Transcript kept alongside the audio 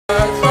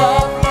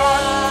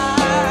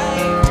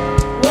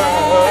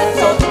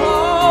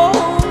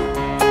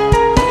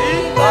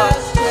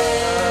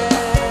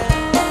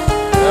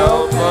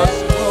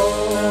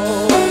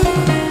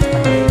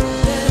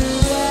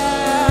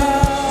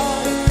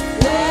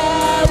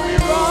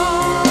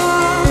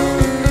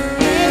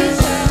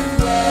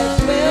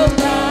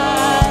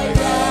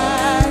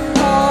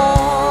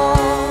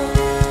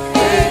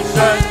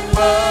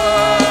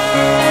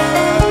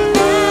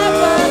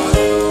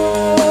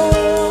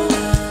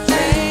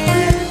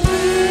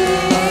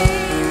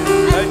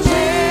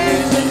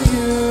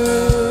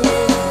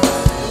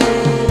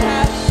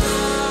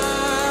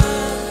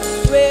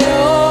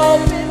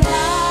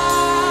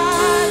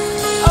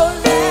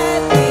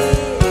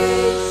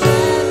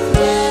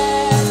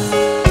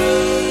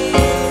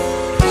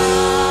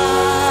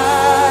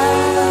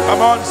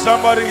Come on,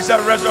 somebody, it's a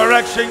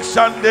Resurrection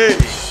Sunday.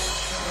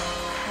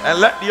 And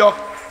let your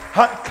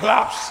hand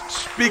claps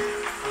speak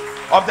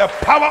of the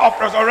power of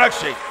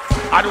resurrection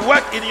at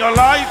work in your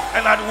life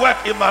and at work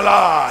in my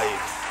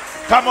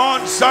life. Come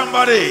on,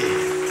 somebody.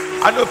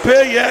 I know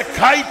pay ye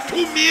kai to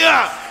me.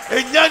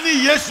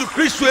 Enyani Yesu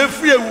Christo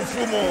efri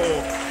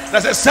ewufumo.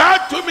 That's a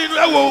sad to me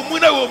wo mu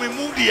na wo mi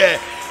mu de.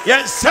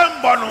 Yen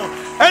sembo no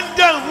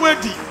enda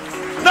wedi.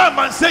 Na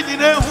man say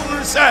nyina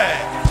ehunu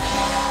say.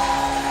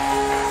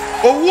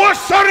 Owo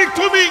sorry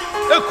to me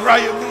e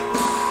cry mu.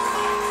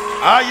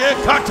 Aye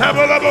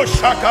katabolo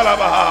shakala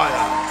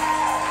bahaya.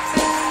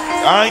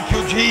 Thank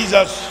you,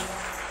 Jesus.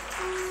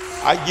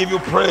 I give you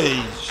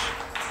praise.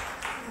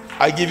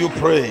 I give you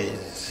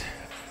praise.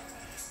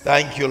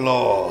 Thank you,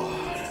 Lord.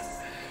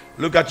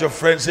 Look at your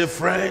friend. Say,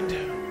 friend,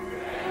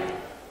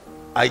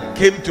 I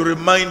came to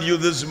remind you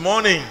this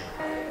morning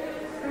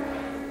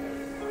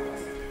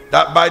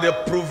that by the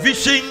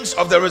provisions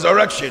of the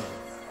resurrection,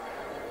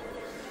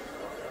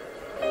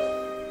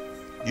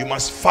 you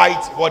must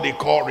fight what they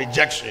call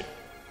rejection.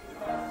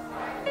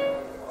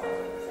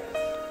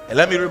 And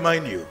let me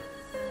remind you,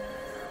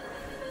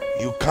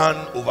 you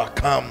can't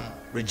overcome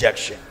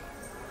rejection.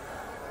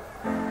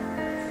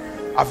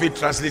 I feel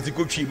translated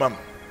kuchi mam.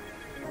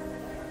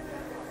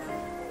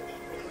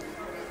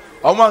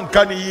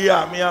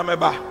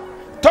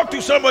 Talk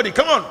to somebody.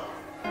 Come on.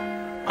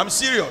 I'm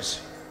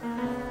serious.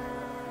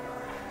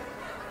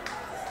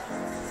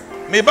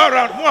 You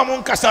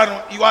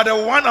are the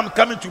one I'm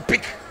coming to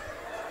pick.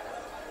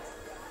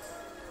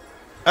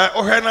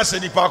 Ohena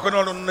said, "If I can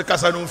only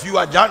Casanum, you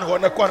are John or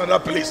another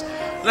place.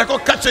 Like a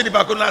catch any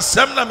back on a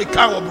semna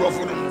Mikawa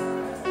brofun."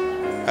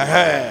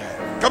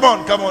 Come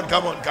on.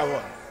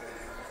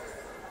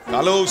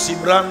 Hello,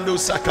 Sibrando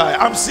Sakai.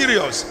 I'm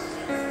serious.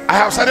 I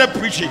have started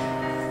preaching.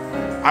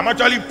 I'm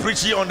actually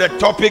preaching on the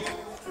topic,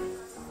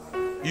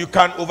 you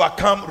can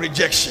overcome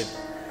rejection.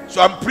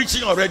 So I'm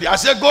preaching already. I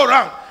said, go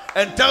around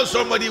and tell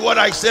somebody what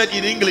I said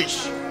in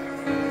English.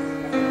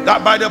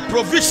 That by the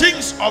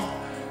provisions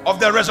of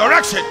the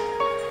resurrection,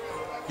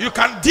 you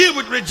can deal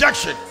with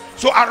rejection.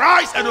 So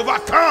arise and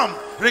overcome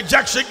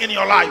rejection in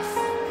your life.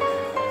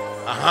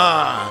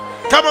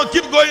 Come on,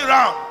 keep going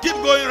round. Keep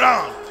going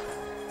round.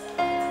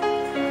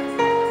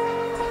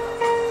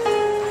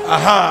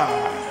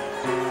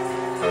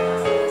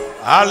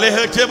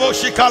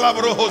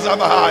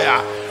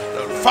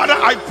 Father,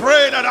 I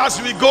pray that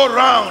as we go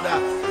round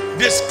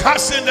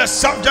discussing the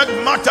subject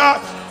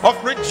matter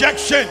of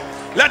rejection,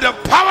 let the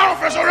power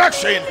of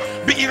resurrection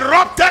be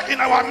erupted in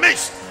our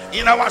midst,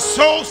 in our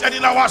souls and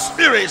in our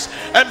spirits,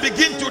 and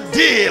begin to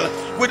deal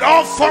with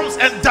all forms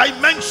and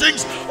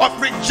dimensions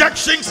of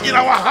rejections in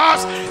our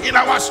hearts, in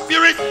our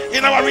spirit,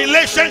 in our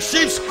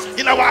relationships,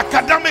 in our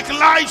academic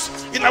lives,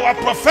 in our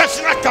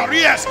professional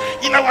careers,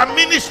 in our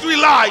ministry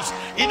lives,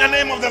 in the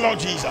name of the Lord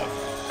Jesus.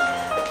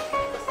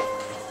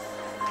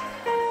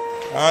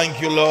 Thank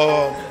you,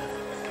 Lord.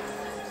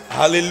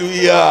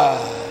 Hallelujah.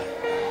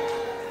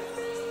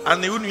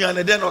 And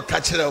the then not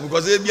catch it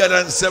because they be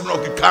than 7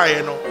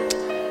 o'clock.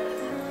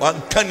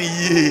 One can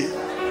ye.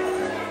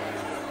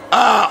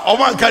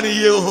 One can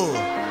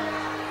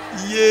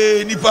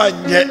ye nipa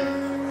yet.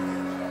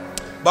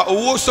 But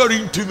oh,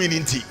 sorry, 2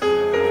 minutes.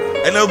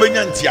 And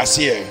Obenyanti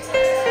here.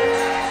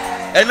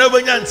 And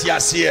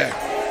Obenyanti here.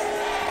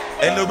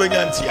 And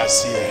Obenyanti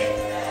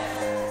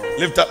here.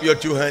 Lift up your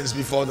 2 hands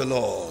before the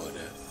Lord.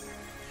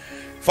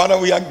 Father,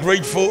 we are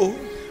grateful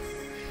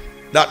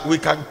that we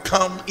can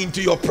come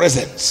into your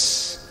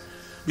presence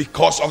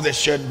because of the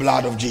shed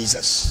blood of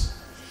Jesus.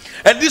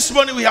 And this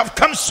morning we have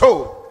come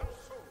so,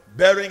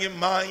 bearing in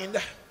mind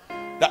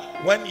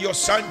that when your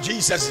son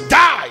Jesus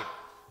died,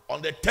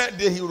 on the 3rd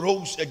day he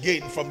rose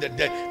again from the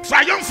dead,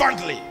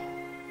 triumphantly.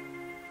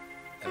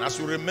 And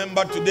as we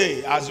remember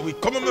today, as we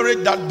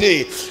commemorate that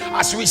day,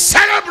 as we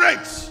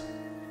celebrate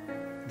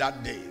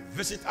that day,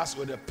 visit us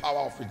with the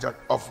power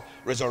of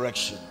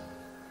resurrection.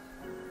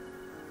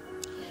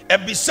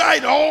 And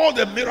beside all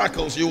the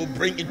miracles you will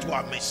bring into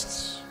our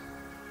midst,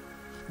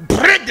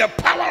 break the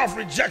power of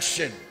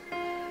rejection,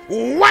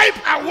 wipe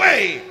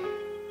away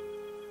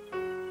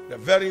the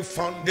very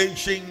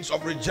foundations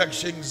of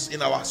rejections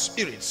in our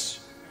spirits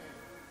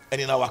and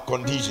in our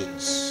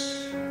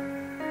conditions,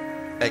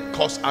 and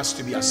cause us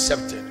to be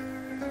accepted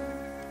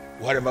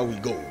wherever we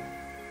go.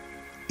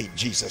 In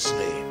Jesus'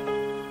 name,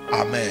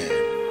 amen.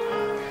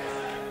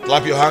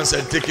 Clap your hands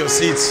and take your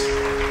seats.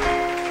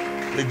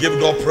 We give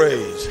God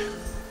praise.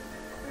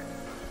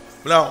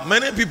 Now,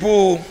 many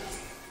people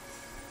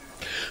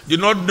do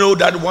not know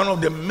that one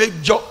of the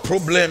major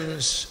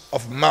problems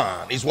of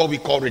man is what we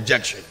call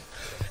rejection.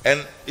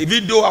 And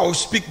even though I will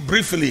speak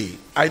briefly,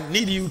 I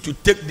need you to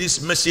take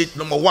this message,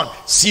 number 1,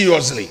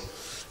 seriously.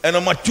 And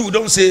number 2,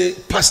 don't say,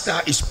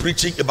 Pastor is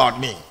preaching about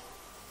me.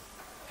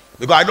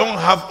 Because I don't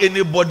have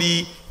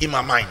anybody in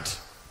my mind.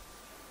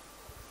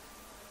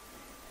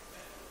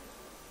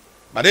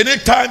 But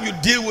anytime you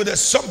deal with the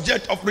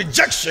subject of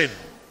rejection,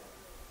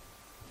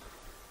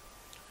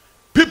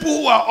 people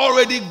who are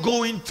already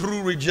going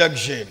through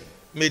rejection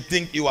may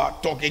think you are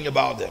talking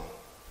about them.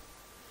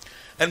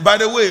 And by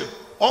the way,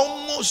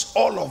 almost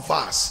all of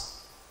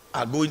us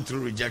are going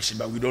through rejection,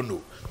 but we don't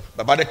know.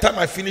 But by the time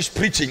I finish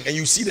preaching and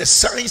you see the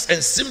signs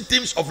and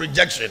symptoms of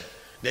rejection,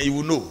 then you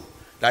will know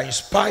that in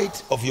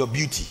spite of your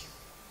beauty,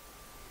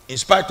 in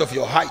spite of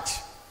your height,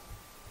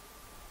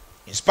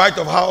 in spite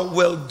of how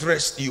well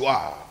dressed you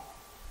are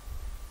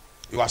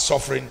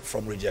suffering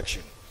from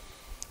rejection.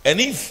 And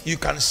if you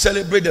can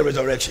celebrate the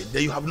resurrection,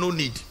 then you have no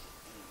need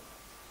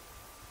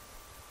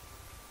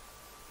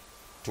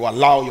to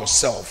allow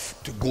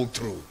yourself to go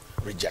through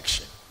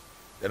rejection.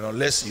 Then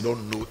unless you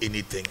don't know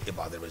anything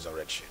about the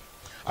resurrection.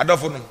 I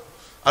don't know.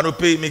 I don't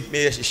pay me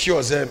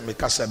sure me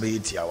kasa be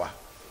itiawa.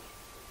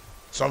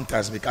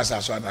 Sometimes because I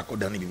saw na ko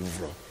dan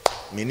before.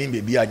 Me ni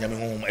be bia nyame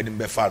honhom edin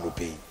be fa do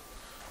pay.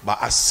 But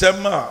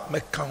asema me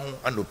ka ho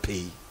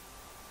anope.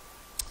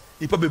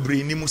 Nipa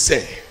bebre ni mu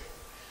se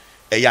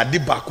e yade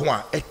bako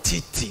a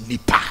etiti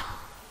nipa.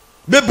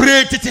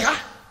 Bebre titi ha.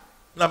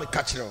 Na me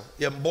ka kire o.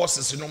 Ye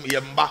bosses no ye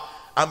mba.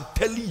 I'm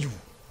telling you.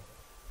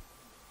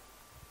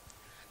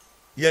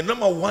 Your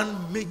number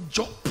one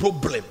major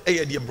problem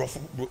is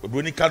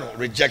the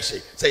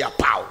rejection. Say your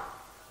power.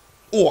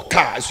 Or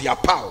car is your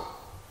power.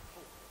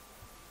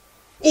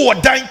 Or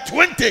dying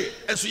 20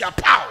 is your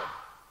power.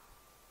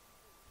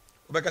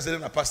 Because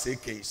then I pass the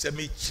case. Say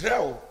me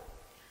child.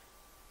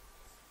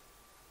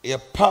 Your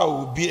power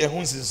will be a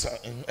hunts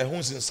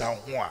in San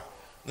Juan.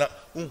 Now,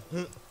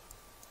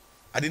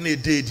 I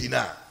didn't day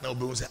dinner. Now,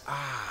 people say,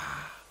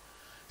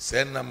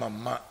 send na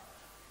mama,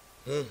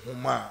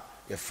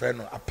 your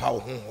friend a power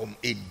home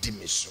a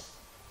dimiso.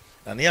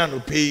 And here no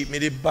pay me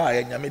the buy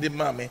and me the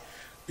mommy.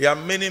 There are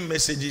many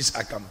messages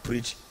I can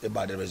preach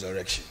about the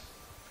resurrection.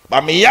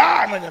 But me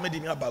ya na me di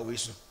me about we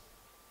so.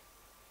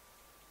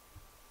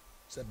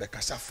 Say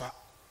bekasafa.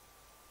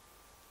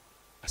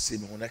 I say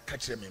me when I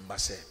catch them in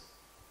Basse,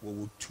 we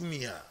will to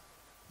me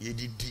ye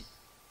didi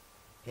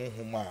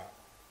home.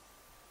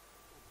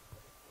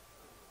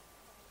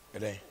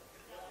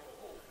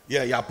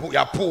 Yeah, ya po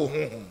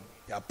home.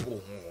 Ya po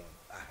home.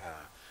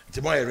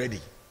 Tomorrow ready.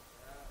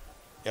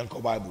 Yanko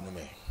Bible no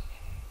me.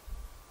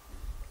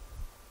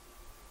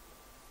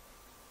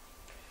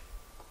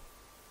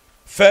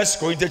 First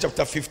Corinthians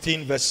chapter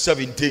 15 verse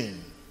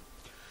 17.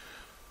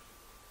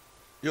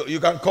 You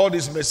can call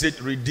this message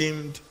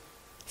redeemed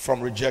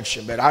from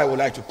rejection, but I would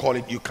like to call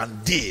it you can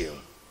deal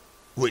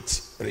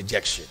with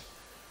rejection.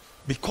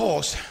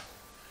 Because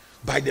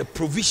by the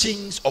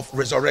provisions of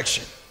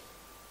resurrection,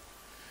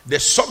 the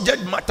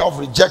subject matter of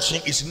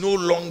rejection is no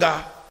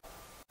longer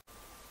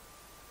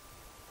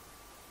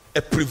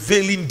a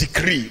prevailing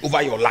decree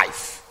over your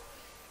life.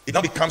 It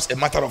now becomes a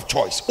matter of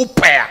choice.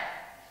 Upaya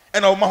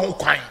and our mahu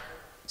kwine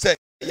say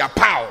ya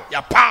pow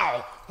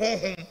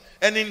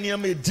and in near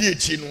me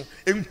diachino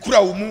in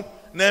crowmu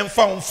then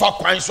found far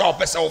kwine so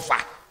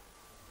ofa.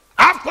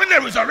 After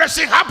the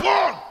resurrection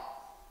happened,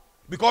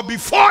 because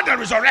before the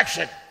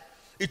resurrection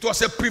it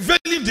was a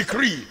prevailing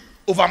decree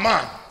over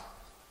man,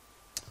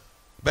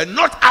 but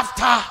not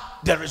after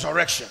the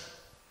resurrection.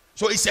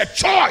 So it's a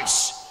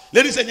choice.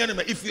 Ladies and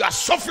gentlemen, if you are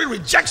suffering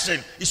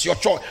rejection, it's your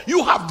choice.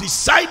 You have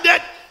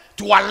decided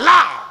to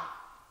allow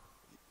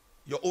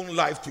your own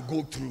life to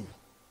go through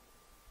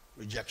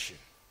rejection.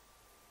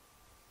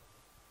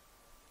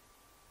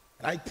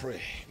 And I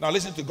pray. Now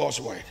listen to God's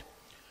word.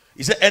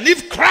 He said, and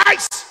if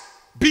Christ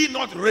be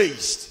not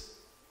raised,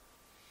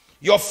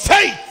 your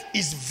faith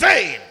is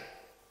vain.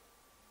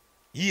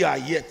 Ye are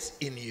yet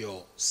in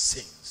your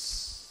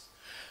sins.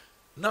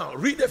 Now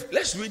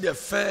let's read the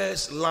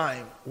first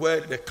line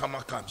where the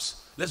comma comes.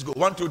 Let's go.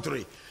 1, 2,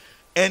 3.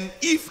 And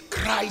if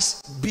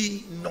Christ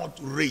be not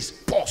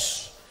raised.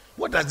 Pause.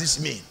 What does this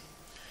mean?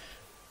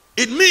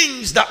 It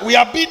means that we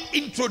are being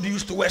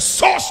introduced to a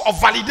source of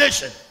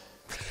validation.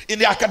 In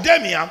the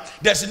academia,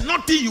 there's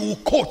nothing you will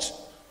quote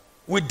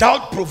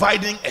without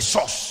providing a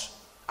source.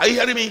 Are you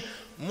hearing me?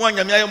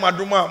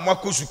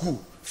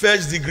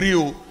 First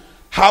degree,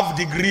 half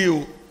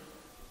degree,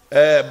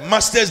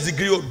 master's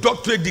degree,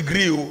 doctorate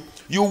degree.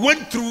 You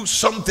went through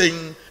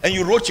something and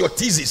you wrote your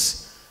thesis,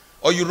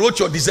 or you wrote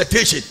your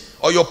dissertation,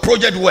 or your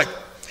project work.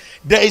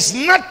 There is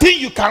nothing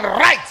you can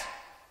write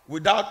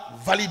without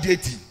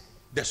validating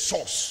the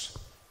source.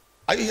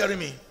 Are you hearing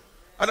me?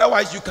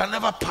 Otherwise, you can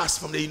never pass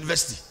from the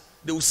university.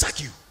 They will sack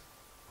you.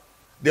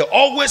 There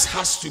always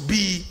has to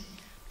be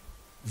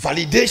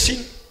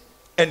validation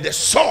and the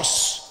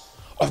source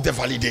of the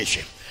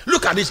validation.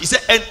 Look at this. He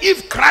said, and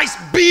if Christ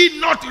be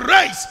not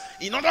raised,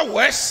 in other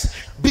words,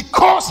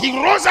 because he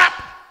rose up,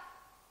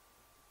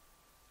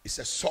 it's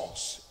a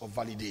source of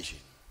validation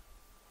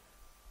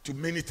to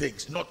many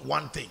things, not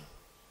one thing,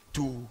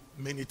 to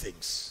many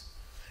things.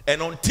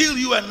 And until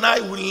you and I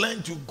will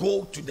learn to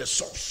go to the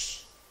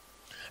source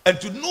and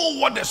to know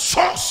what the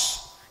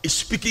source is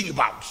speaking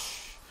about,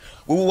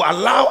 we will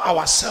allow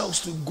ourselves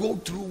to go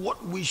through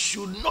what we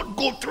should not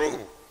go through.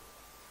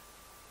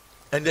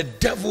 And the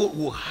devil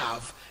will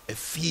have a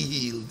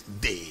field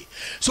day.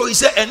 So he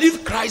said, and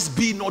if Christ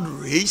be not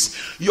raised,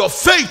 your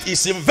faith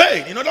is in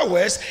vain. In other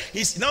words,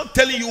 he's now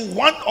telling you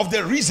one of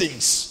the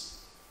reasons,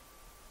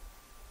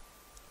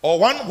 or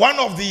one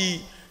of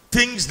the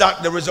things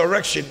that the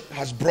resurrection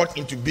has brought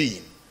into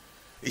being.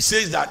 It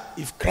says that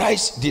if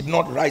Christ did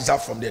not rise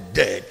up from the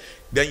dead,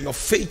 then your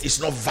faith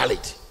is not valid.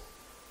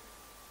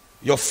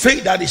 Your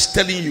faith that is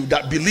telling you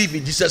that believe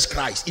in Jesus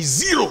Christ is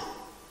zero.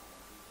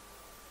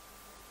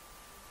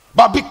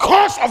 But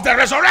because of the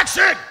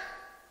resurrection,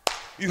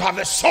 you have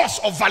a source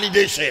of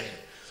validation.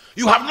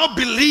 You have not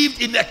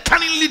believed in a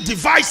cunningly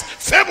devised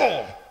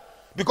fable,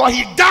 because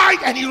he died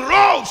and he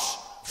rose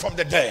from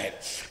the dead.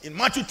 In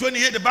Matthew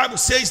 28, the Bible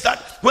says that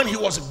when he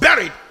was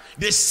buried,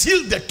 they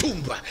sealed the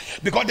tomb,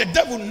 because the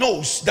devil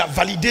knows that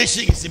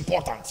validation is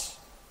important.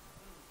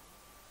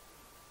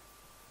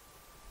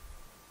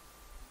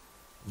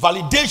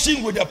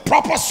 Validation with a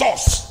proper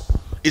source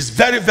is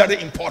very,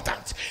 very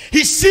important.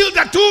 He sealed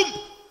the tomb,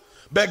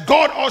 but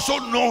God also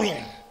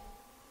knowing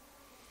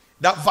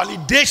that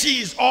validation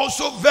is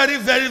also very,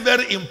 very,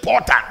 very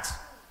important,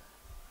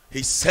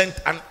 he sent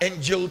an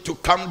angel to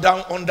come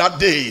down on that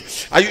day.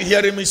 Are you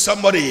hearing me,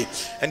 somebody?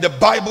 And the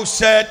Bible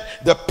said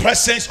the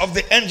presence of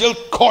the angel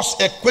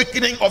caused a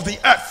quaking of the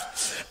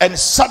earth, and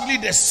suddenly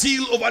the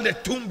seal over the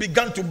tomb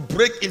began to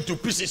break into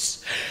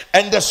pieces,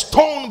 and the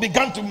stone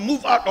began to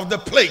move out of the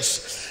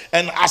place.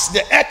 And as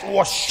the earth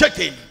was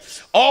shaking,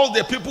 all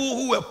the people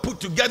who were put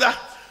together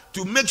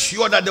to make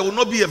sure that there will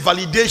not be a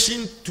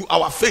validation to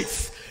our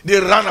faith,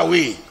 they ran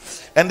away.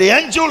 And the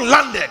angel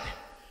landed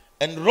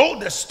and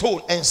rolled the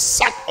stone and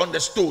sat on the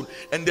stone,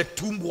 and the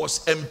tomb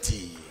was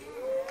empty.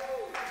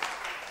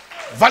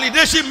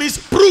 Validation means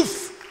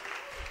proof.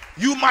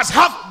 You must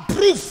have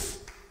proof.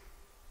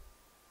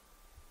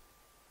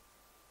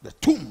 The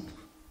tomb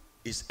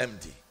is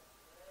empty,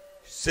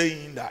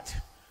 saying that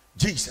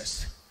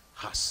Jesus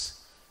has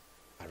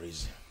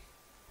arisen.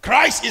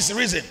 Christ is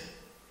risen.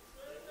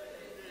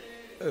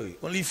 Hey,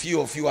 only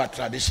few of you are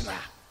traditional.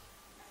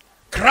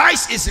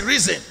 Christ is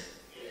risen.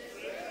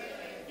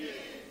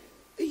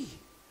 Hey.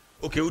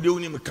 Okay,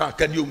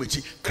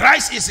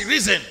 Christ is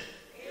risen.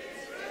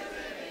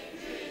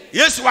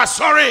 Yes, you are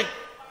sorry.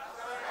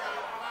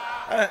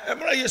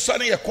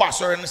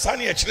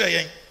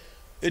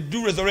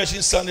 Do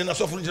resurrection Sunday, and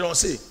so forth.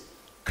 Say,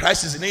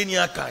 Christ is in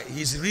Eniaka.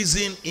 He is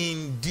risen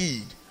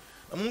indeed.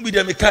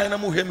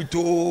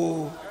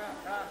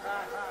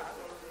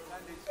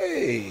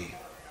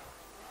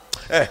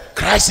 Hey,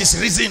 Christ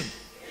is risen.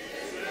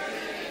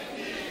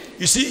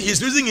 You see,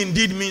 his risen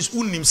indeed means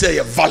unim say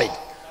a valid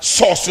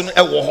source.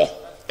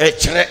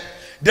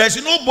 There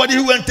is nobody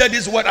who entered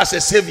this world as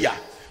a savior,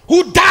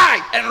 who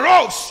died and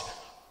rose.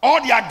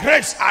 All their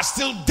graves are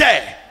still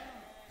there,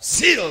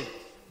 sealed.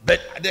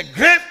 But the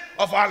grave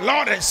of our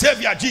Lord and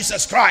Savior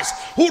Jesus Christ,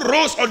 who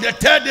rose on the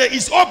third day,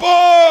 is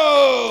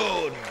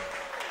open.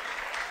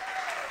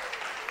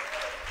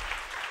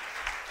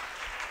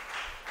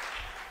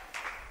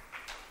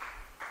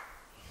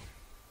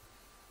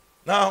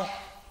 Now,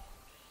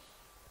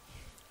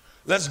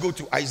 let's go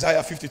to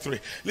Isaiah 53.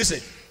 Listen.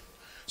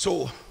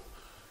 So,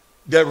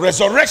 the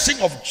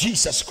resurrection of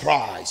Jesus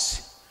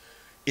Christ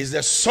is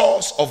the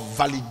source of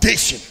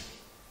validation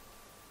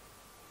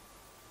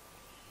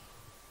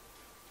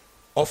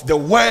of the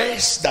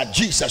words that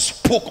Jesus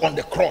spoke on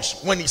the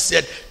cross when he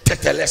said,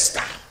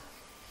 Tetelestai,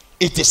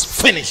 it is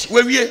finished.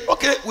 Where we?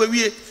 Okay, where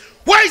we?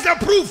 Where is the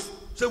proof?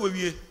 Say where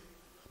we?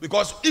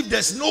 Because if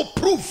there's no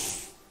proof,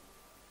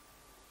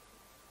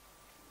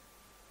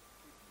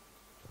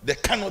 there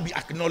cannot be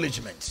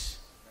acknowledgement.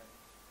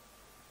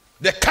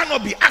 There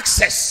cannot be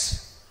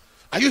access.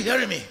 Are you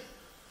hearing me?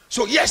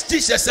 So yes,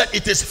 Jesus said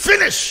it is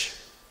finished.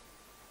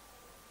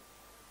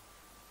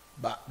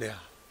 But there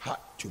had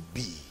to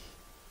be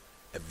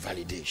a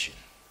validation.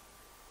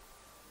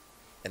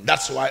 And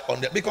that's why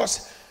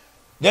because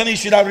then he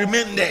should have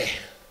remained there.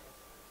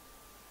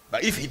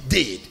 But if he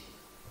did,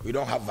 we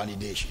don't have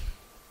validation.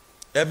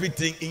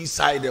 Everything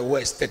inside the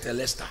words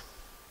Tetelestai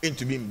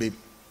into being big.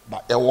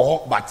 But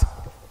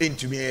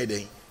into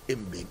me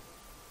in big.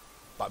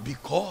 But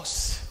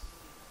because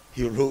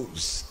he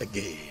rose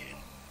again.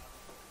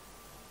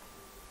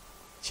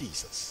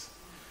 Jesus.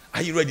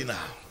 Are you ready now?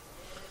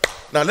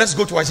 Now let's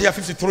go to Isaiah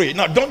 53.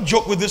 Now don't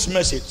joke with this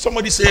message.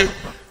 Somebody say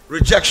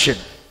rejection.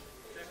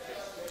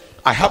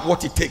 I have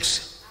what it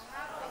takes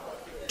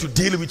to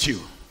deal with you.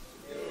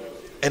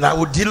 And I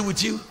will deal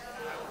with you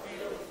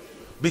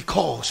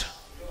because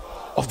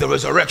of the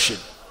resurrection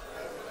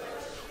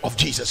of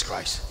Jesus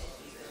Christ.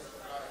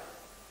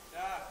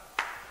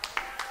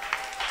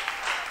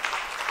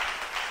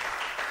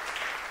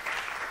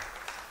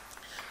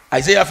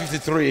 Isaiah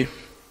 53.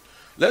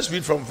 Let's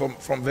read from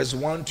verse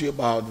 1 to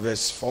about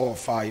verse 4 or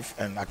 5,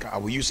 and I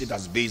will use it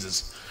as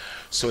basis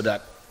so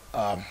that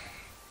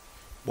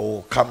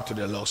we'll come to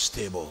the Lord's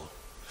table.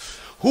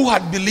 Who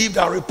had believed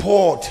our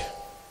report,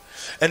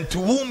 and to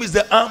whom is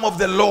the arm of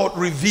the Lord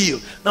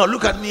revealed? Now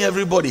look at me,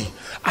 everybody.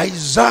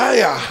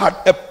 Isaiah had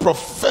a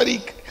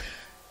prophetic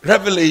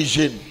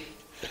revelation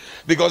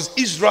because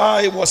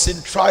Israel was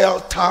in trial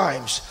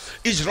times.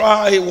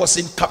 Israel was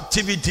in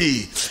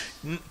captivity.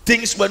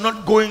 Things were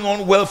not going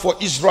on well for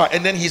Israel,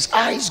 and then his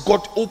eyes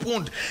got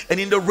opened, and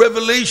in the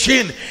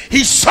revelation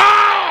he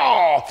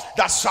saw saw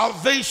that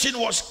salvation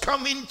was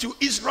coming to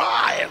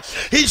Israel.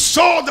 He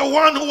saw the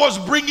one who was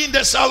bringing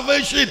the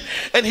salvation,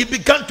 and he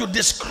began to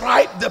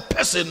describe the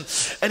person,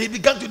 and he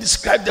began to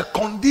describe the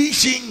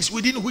conditions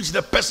within which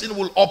the person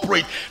will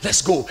operate.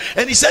 Let's go.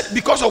 And he said,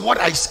 because of what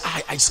I've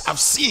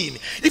seen,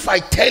 if I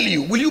tell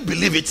you, will you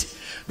believe it?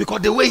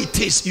 Because the way it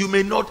is, you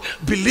may not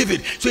believe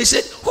it. So he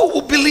said, who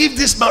will believe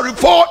this my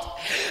report?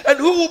 And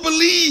who will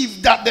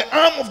believe that the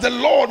arm of the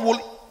Lord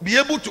will be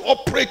able to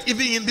operate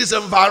even in this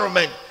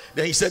environment?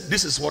 Then he said,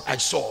 this is what I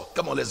saw.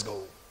 Come on, let's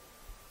go.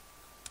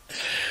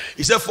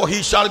 He said, for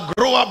he shall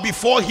grow up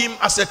before him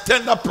as a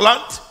tender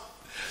plant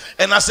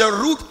and as a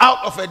root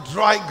out of a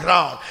dry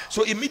ground.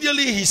 So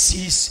immediately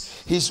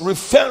he's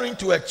referring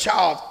to a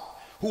child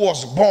who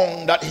was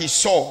born that he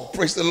saw.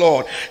 Praise the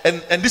Lord.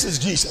 And this is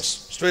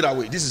Jesus. Straight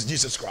away, this is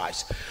Jesus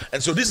Christ.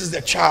 And so this is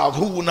the child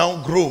who will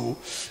now grow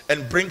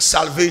and bring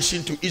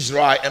salvation to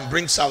Israel and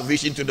bring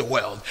salvation to the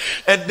world.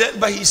 And then,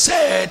 but he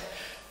said,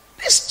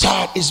 this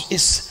child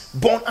is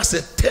born as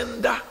a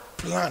tender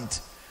plant.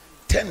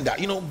 Tender,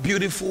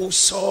 beautiful,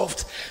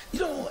 soft,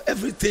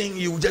 everything.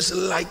 You just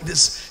like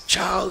this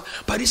child.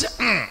 But he said,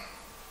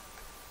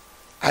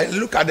 I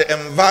look at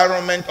the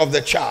environment of the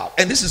child,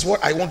 and this is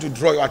what I want to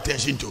draw your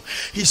attention to.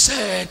 He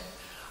said,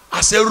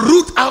 as a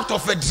root out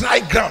of a dry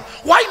ground.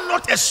 Why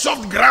not a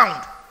soft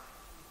ground?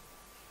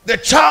 The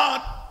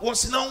child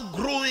was now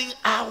growing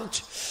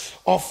out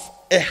of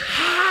a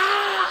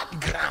hard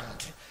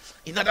ground.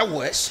 In other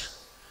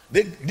words,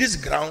 this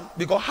ground,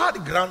 because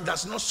hard ground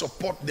does not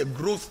support the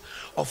growth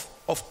of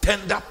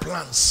tender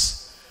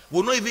plants,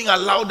 will not even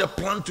allow the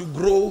plant to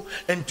grow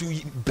and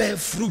to bear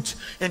fruit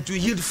and to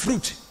yield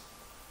fruit.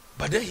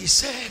 But then he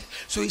said,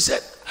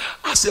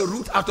 as a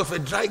root out of a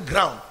dry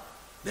ground.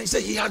 Then he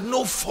said he had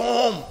no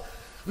form,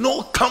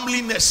 no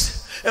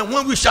comeliness. And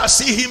when we shall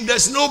see him,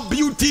 there's no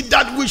beauty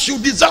that we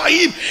should desire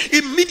him.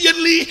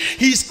 Immediately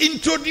he's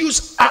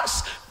introduced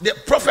us. The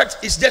prophet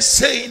is just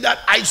saying that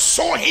I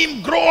saw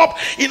him grow up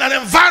in an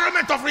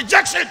environment of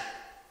rejection.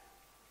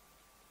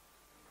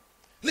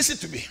 Listen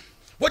to me.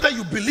 Whether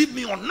you believe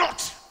me or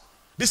not,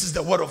 this is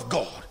the word of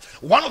God.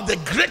 One of the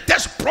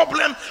greatest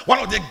problem, one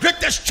of the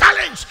greatest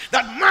challenge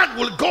that man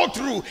will go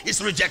through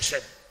is rejection.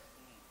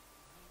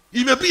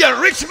 You may be a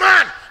rich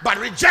man, but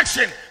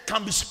rejection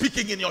can be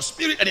speaking in your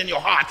spirit and in your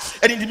heart,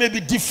 and it may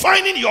be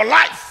defining your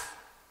life.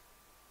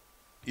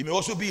 You may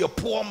also be a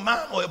poor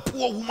man or a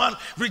poor woman.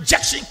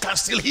 Rejection can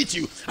still hit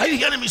you. Are you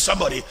hearing me,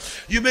 somebody?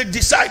 You may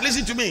decide,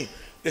 listen to me.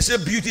 They say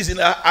beauty is in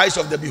the eyes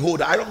of the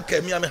beholder. I don't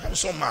care. Me, I'm a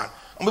handsome man.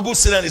 I'm going to go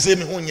sit down and say,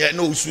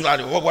 no,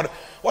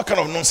 what kind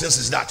of nonsense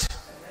is that?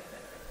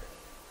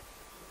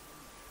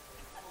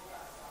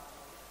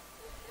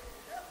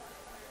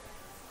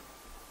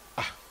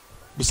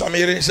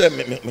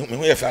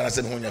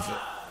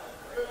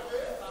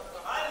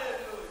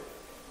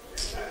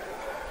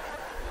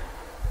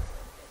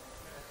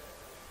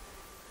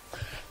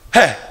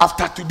 Hey,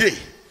 after today,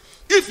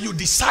 if you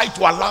decide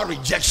to allow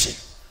rejection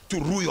to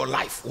rule your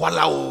life,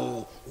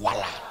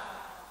 voila.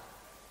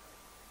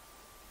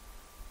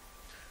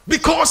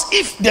 Because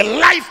if the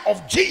life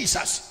of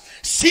Jesus,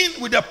 seen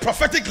with a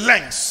prophetic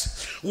lens,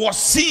 was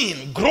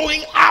seen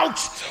growing out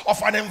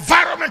of an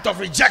environment of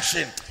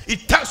rejection,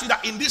 it tells you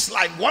that in this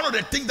life, one of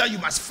the things that you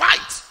must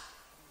fight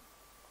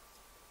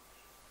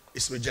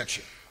is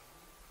rejection.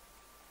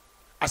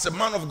 As a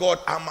man of God,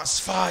 I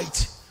must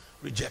fight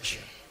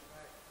rejection.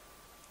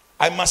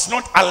 I must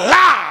not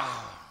allow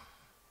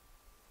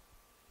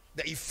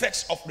the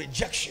effects of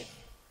rejection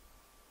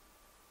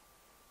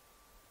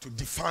to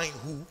define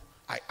who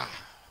I am.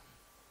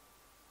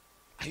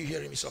 Are you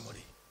hearing me,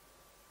 somebody?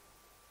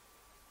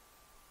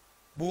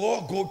 We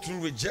all go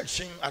through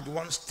rejection at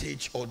one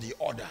stage or the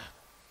other.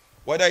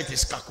 Whether it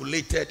is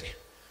calculated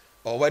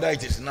or whether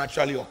it is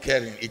naturally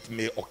occurring,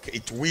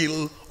 it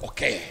will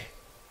occur.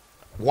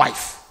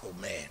 Wife, oh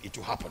man, it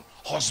will happen.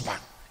 Husband,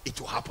 it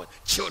will happen.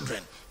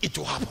 Children, it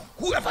will happen.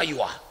 Whoever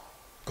you are,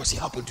 because it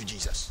happened to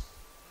Jesus.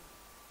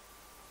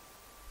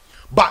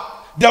 But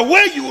the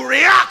way you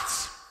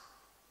react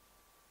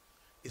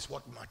is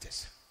what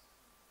matters.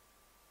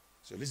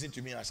 So listen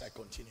to me as I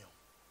continue.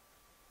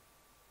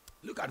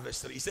 Look at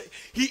verse 3. He said,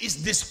 he is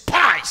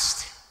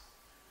despised.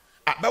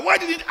 But why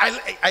didn't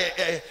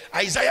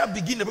Isaiah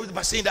begin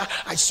by saying that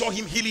I saw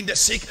him healing the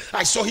sick,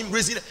 I saw him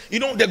raising,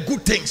 the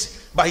good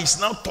things. But he's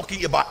now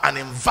talking about an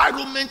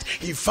environment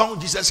he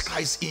found Jesus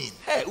Christ in.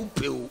 Hey,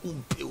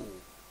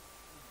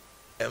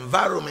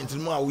 environment,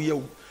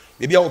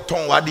 maybe I'll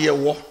turn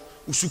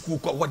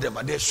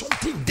whatever. There's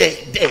something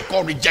there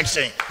called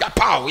rejection.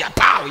 Yapow.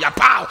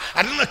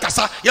 I don't know,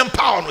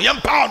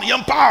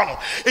 yapow.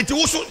 It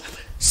also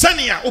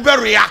Sania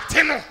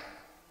overreacting.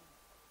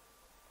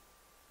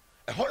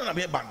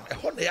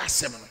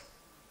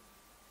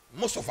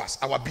 Most of us,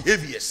 our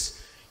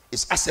behaviors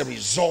is as a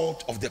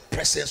result of the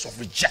presence of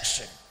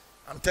rejection.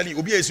 I'm telling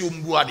you,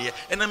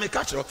 and I'm a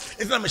catcher.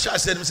 If I'm a child, I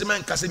said,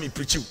 man, me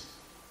preach you.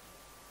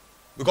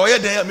 Because here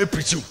they me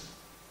preach you.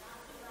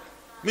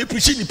 Me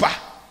preach nipa.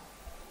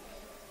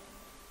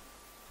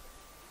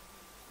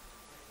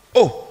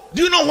 Oh,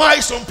 Do you know why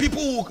some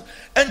people will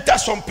enter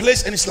some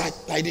place and it's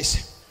like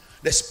this?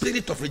 The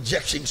spirit of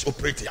rejection is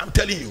operating. I'm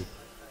telling you.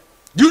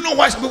 Do you know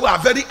why some people are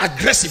very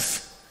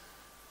aggressive?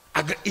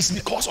 It's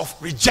because of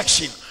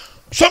rejection.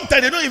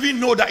 Sometimes they don't even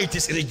know that it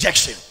is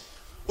rejection.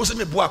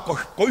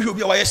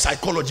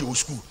 Psychology or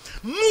school.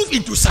 Move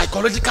into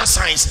psychological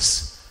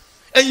sciences,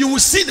 and you will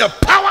see the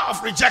power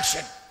of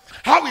rejection.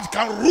 How it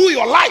can rule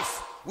your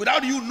life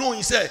without you knowing.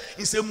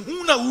 It's a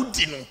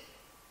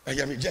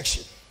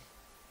rejection.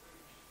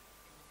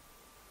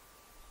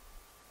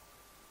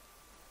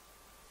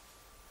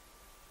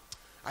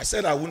 I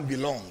said I wouldn't be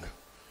long,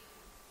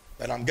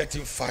 but I'm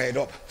getting fired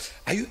up.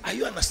 Are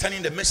you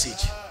understanding the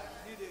message?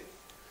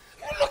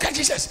 Look at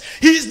Jesus.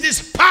 He is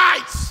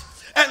despised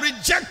and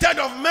rejected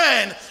of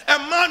men, a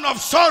man of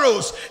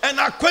sorrows and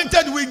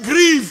acquainted with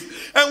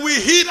grief, and we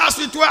hid as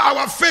it were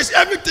our face.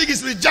 Everything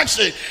is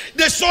rejection.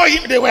 They saw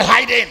him, they were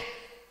hiding.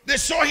 They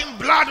saw him,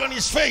 blood on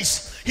his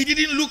face. He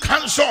didn't look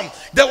handsome.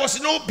 There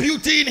was no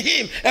beauty in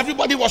him.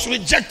 Everybody was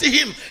rejecting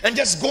him and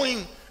just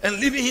going and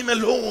leaving him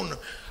alone.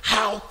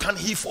 How can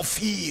he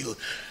fulfill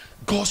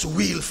God's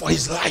will for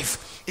his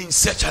life in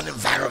such an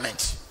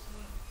environment?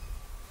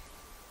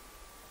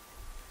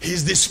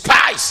 He's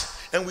despised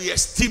and we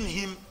esteem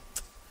him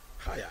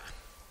higher.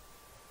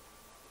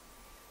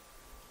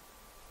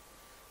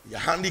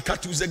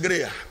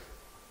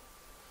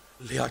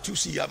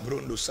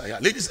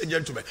 Ladies and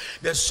gentlemen,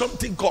 there's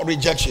something called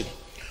rejection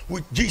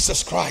which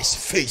Jesus Christ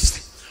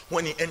faced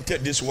when he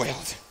entered this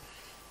world.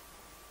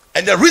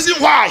 And the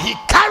reason why he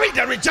carried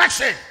the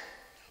rejection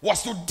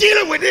was to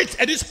deal with it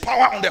and its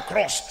power on the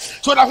cross,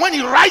 so that when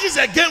he rises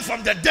again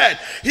from the dead,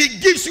 he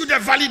gives you the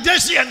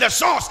validation and the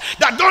source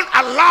that don't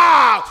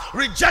allow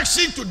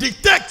rejection to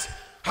dictate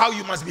how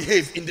you must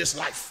behave in this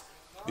life,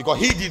 because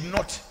he did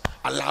not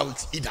allow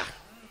it either.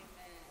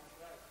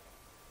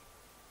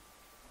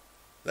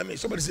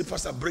 Somebody say,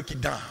 Pastor, break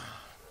it down.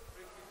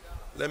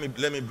 Let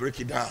me break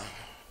it down.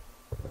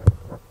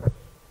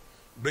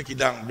 Break it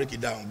down.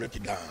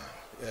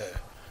 Yeah.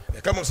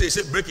 Come on, say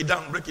break it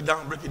down.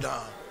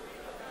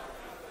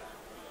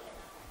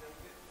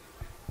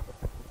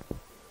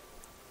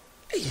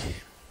 Hey.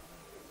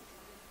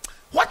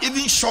 What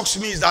even shocks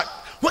me is that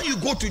when you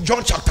go to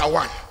John chapter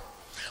 1,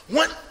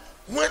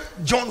 when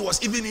John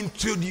was even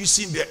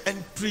introducing the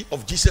entry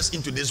of Jesus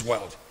into this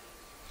world,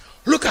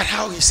 look at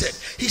how he said,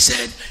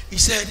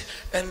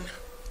 and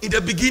in the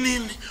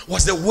beginning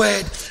was the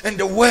Word, and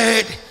the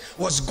Word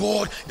was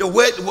God. The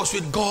Word was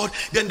with God.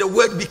 Then the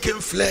Word became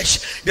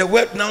flesh. The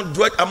Word now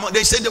dwelt among.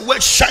 They said the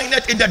Word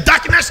shineth in the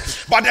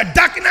darkness, but the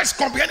darkness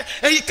comprehended.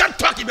 And he kept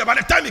talking. But by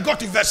the time he got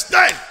to verse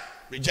 10,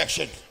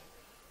 rejection.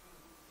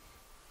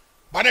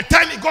 By the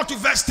time he got to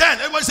verse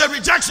 10, it was a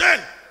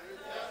rejection.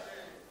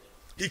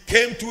 He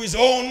came to his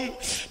own,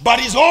 but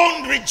his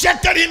own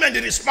rejected him and they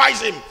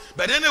despised him.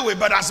 But anyway,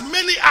 but as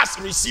many as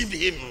received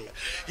him,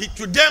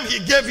 to them he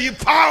gave you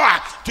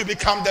power to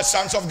become the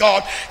sons of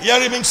God.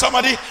 Hearing me,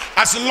 somebody,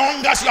 as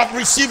long as you have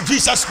received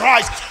Jesus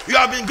Christ, you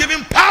have been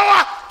given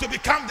power to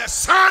become the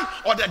son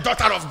or the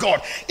daughter of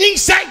God.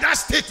 Inside that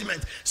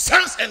statement,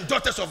 sons and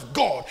daughters of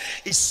God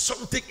is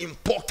something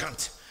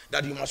important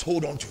that you must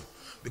hold on to,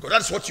 because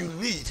that's what you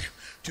need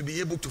to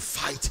be able to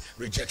fight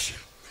rejection.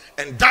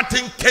 And that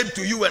thing came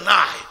to you and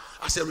I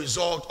as a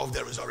result of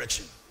the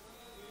resurrection.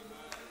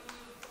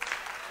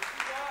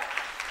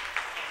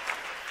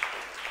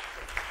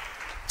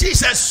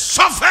 Jesus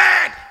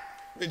suffered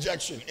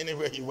rejection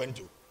anywhere he went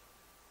to.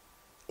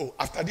 Oh,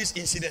 after this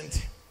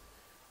incident,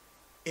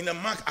 in a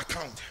Mark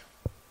account,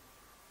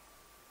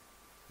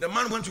 the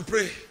man went to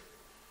pray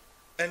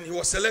and he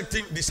was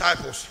selecting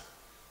disciples,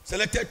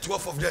 selected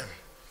 12 of them.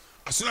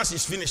 As soon as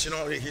he's finished,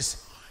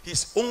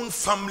 his own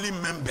family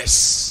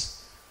members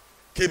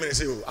came and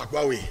said, "Oh,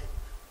 Akwawe,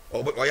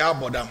 or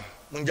Bodam,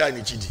 Munjai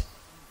Nichidi."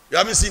 You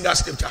haven't seen that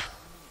scripture?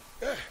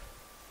 Yeah.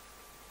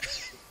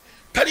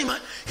 Can you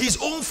imagine?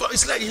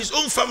 It's like his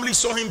own family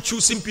saw him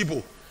choosing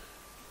people,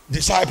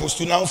 disciples,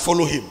 to now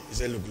follow him. He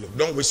said, look,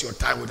 don't waste your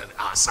time with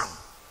our son.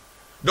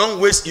 Don't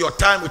waste your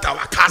time with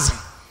our cousin.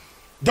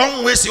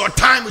 Don't waste your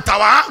time with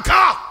our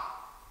uncle.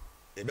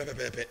 You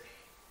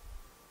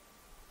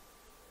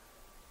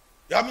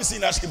haven't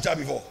seen that scripture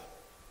before?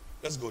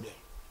 Let's go there.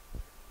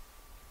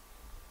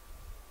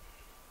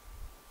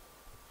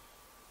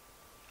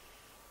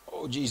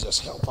 Oh,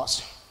 Jesus, help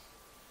us.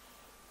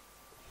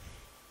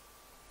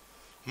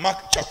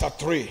 Mark chapter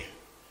 3,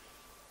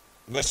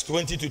 verse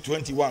 20 to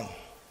 21.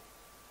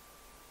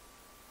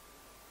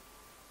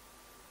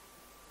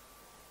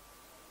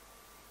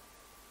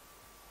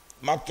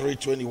 Mark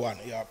 3:21.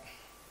 Yeah.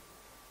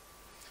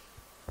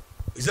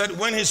 He said,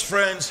 when his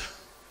friends,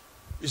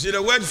 you see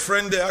the word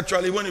friend there,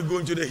 actually, when you go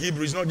into the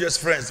Hebrew, it's not just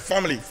friends,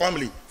 family.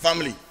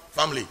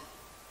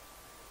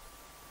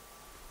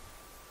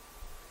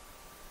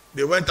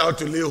 They went out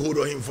to lay hold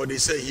on him, for they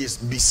say he is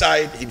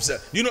beside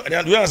himself. Do you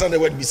understand the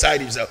word beside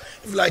himself?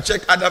 If you like,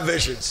 check other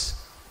versions.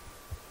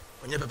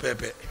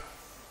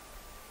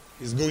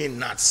 He's going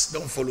nuts.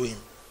 Don't follow him.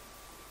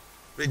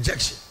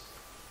 Rejection.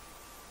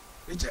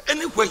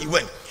 Anywhere he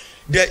went.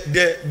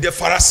 the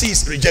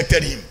Pharisees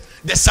rejected him.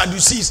 The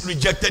Sadducees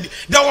rejected him.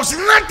 There was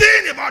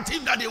nothing about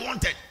him that they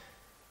wanted.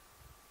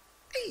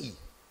 Hey.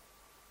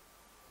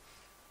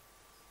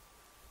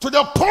 To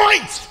the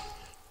point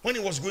when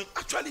he was going,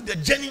 actually the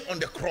journey on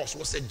the cross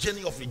was a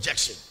journey of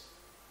rejection.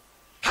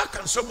 How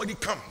can somebody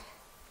come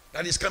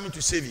that is coming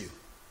to save you?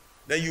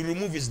 Then you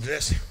remove his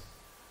dress,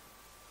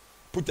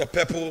 put a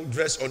purple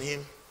dress on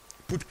him,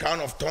 put crown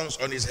of thorns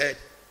on his head,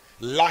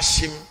 lash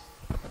him,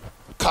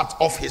 cut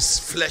off his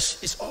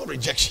flesh. It's all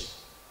rejection.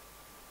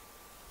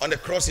 On the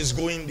cross is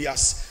going, they are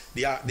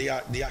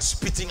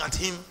spitting at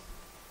him,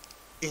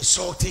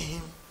 insulting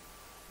him.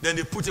 Then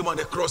they put him on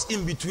the cross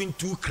in between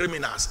two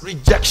criminals.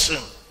 Rejection.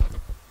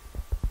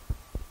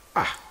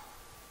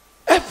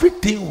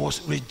 Everything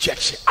was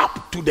rejection.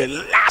 Up to the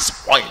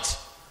last point,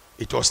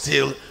 it was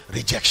still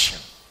rejection.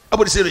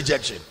 Everybody say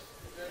rejection.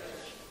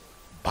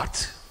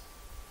 But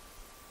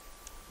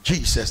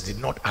Jesus did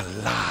not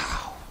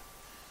allow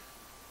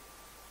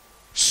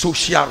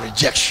social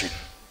rejection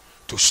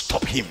to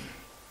stop him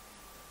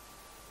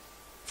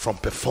from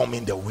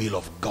performing the will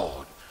of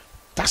God.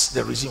 That's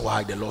the reason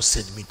why the Lord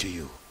sent me to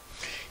you.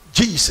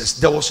 Jesus,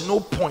 there was no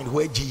point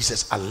where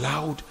Jesus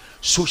allowed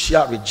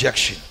social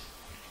rejection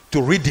to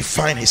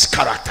redefine his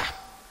character,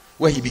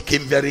 where he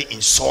became very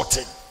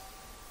insulting.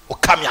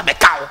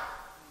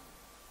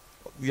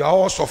 We are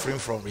all suffering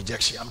from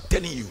rejection, I'm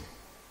telling you.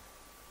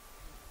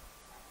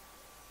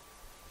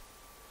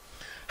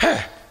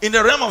 In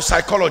the realm of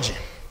psychology,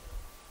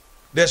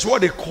 there's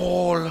what they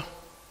call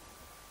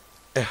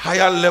a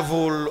higher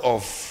level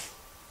of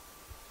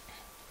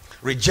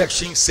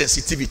rejection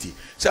sensitivity.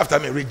 Say after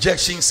me,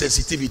 rejection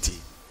sensitivity.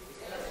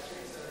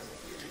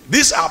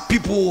 These are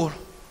people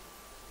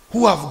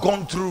who have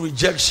gone through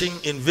rejection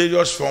in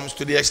various forms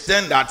to the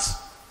extent that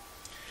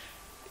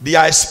they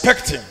are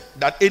expecting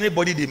that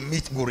anybody they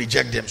meet will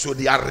reject them. So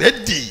they are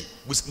ready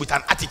with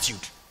an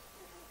attitude.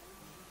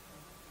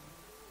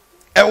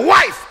 A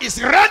wife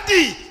is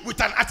ready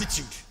with an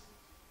attitude.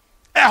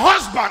 A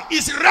husband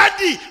is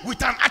ready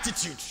with an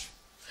attitude.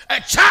 A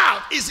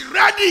child is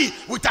ready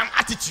with an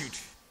attitude.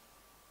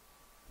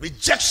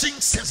 Rejection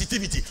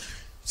sensitivity.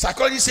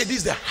 Psychologists say this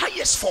is the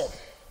highest form.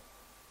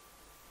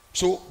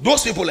 So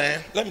those people,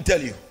 let me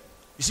tell you,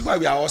 you see why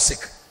we are all sick.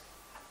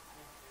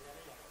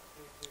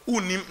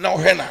 Now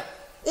henna.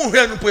 They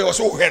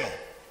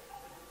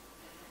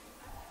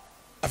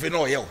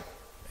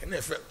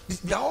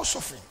are all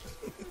suffering.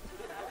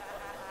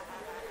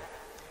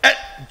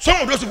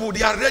 Some of those people,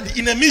 they are ready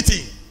in a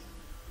meeting.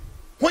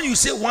 When you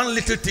say one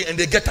little thing and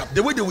they get up,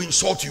 the way they will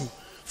insult you,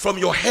 from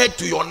your head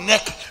to your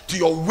neck, to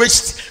your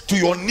waist, to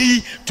your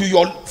knee, to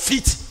your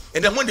feet,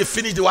 and then when they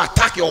finish, they will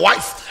attack your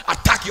wife,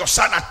 attack your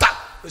son, attack.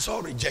 It's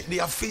all reject. They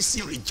are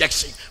facing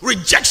rejection.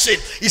 Rejection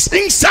is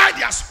inside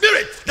their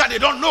spirit that they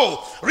don't know.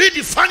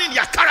 Redefining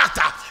their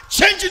character,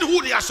 changing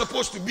who they are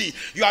supposed to be.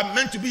 You are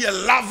meant to be a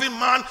loving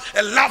man,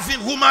 a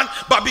loving woman,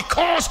 but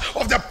because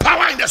of the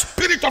power in the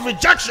spirit of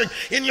rejection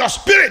in your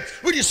spirit,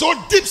 which is so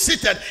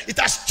deep-seated, it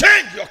has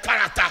changed your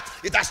character.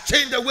 It has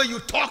changed the way you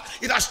talk.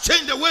 It has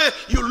changed the way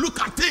you look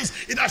at things.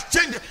 It has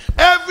changed.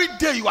 Every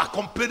day you are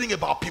complaining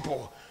about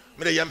people.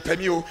 You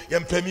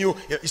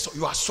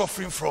are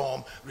suffering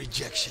from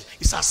rejection.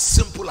 It's as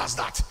simple as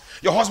that.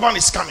 Your husband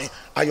is coming,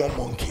 are you a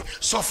monkey?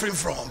 Suffering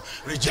from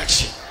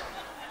rejection.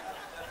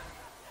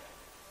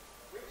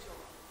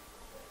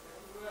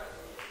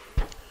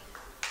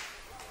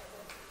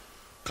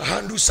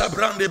 Am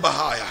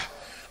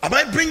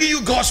I bringing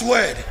you God's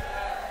word?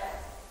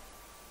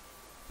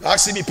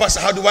 Asking me, Pastor,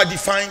 how do I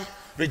define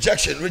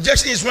rejection?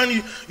 Rejection is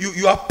when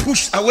you are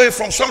pushed away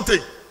from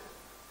something.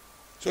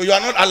 So you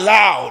are not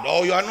allowed,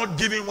 or you are not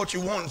giving what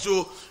you want.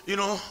 So,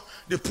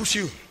 they push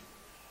you.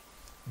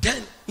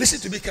 Then, listen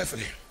to me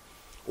carefully.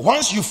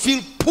 Once you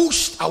feel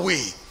pushed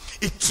away,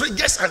 it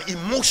triggers an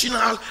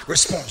emotional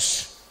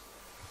response.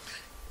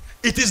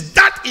 It is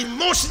that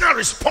emotional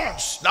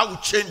response that will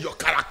change your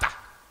character.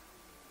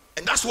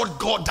 And that's what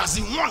God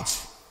doesn't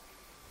want.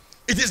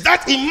 It is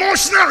that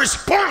emotional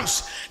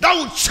response that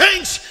will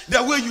change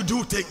the way you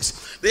do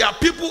things. There are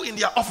people in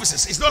their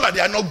offices. It's not that they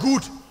are not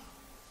good,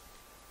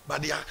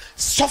 but they are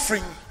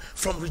suffering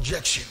from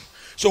rejection.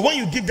 So when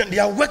you give them, they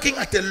are working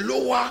at a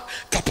lower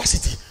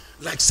capacity,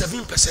 like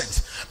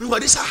 7%. Meanwhile,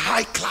 these are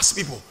high class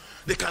people.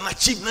 They can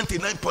achieve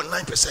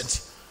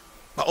 99.9%.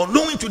 But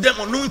unknowing to them,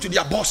 unknowing to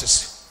their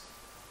bosses.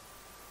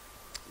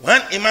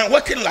 When in my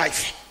working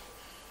life,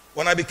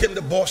 when I became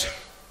the boss,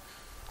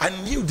 I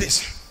knew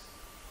this.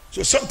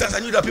 So sometimes I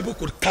knew that people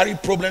could carry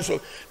problems.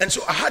 And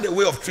so I had a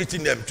way of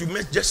treating them to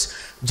make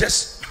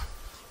just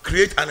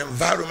create an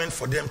environment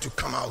for them to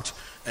come out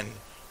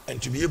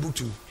and to be able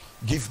to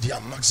give their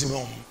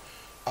maximum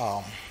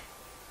or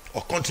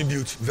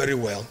contribute very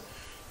well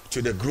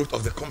to the growth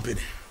of the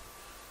company.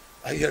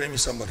 Are you hearing me,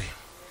 somebody?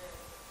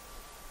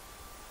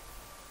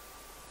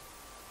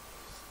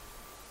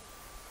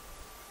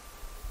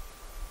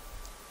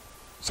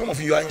 Some of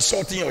you are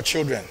insulting your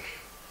children.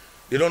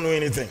 They don't know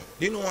anything.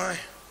 Do you know why?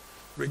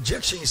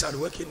 Rejection is at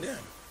work in them.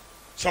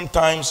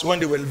 Sometimes when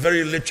they were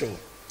very little,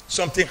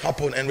 something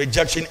happened and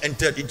rejection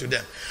entered into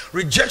them.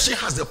 Rejection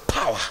has the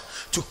power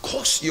to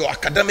cause your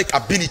academic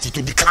ability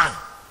to decline.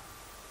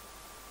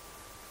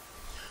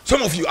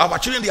 Some of you, our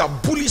children, they are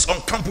bullies on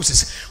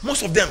campuses.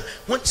 Most of them,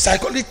 when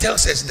psychology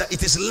tells us that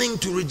it is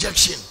linked to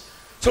rejection.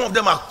 Some of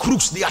them are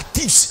crooks, they are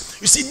thieves.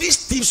 You see,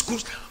 these thieves,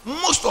 crooks,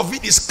 most of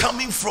it is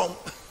coming from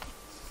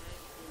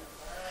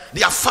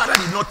their father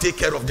did not take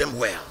care of them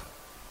well.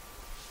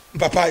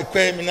 Papa,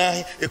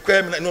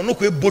 no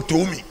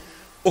boto me.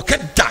 Okay,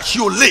 dash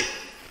you lay.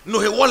 No,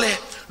 he wole.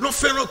 No,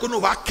 fair no,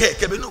 no, back care.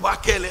 No,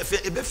 back care.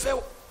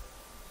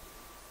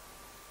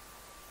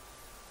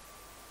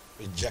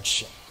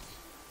 Rejection.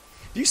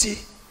 Do you see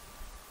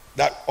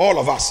that all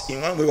of us,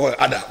 in one way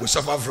or other, we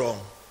suffer from?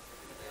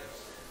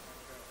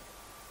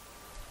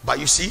 But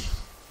you see,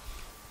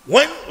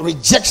 when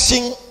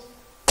rejection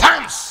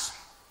comes,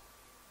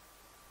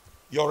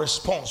 your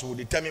response will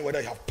determine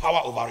whether you have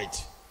power over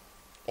it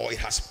or it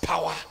has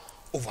power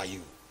over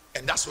you.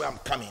 And that's where I'm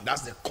coming.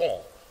 That's the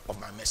core of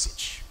my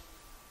message.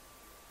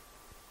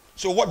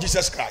 So what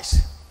Jesus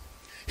Christ?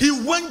 He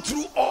went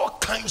through all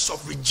kinds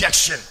of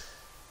rejection.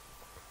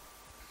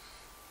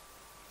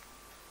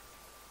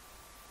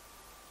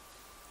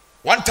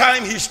 One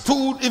time he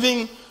stood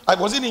even, I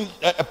was in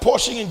a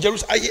portion in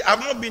Jerusalem. I've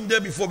not been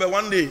there before, but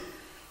one day,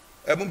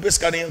 there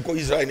was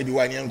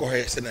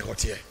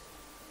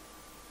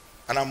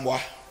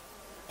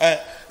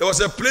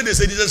a place they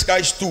said Jesus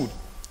Christ stood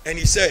and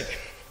he said,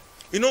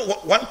 you know,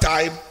 one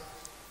time,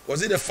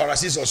 was it the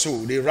Pharisees or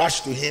so? They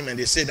rushed to him and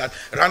they said that,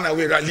 run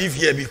away, leave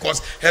here because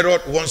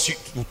Herod wants you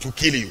to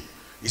kill you.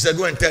 He said,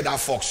 go and tell that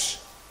fox.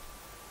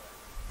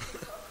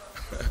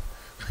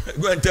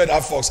 Go and tell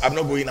that fox, I'm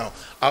not going now.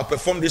 I'll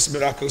perform these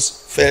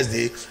miracles first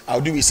day. I'll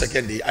do it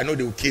second day. I know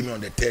they will kill me on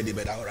the third day,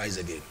 but I'll rise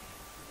again.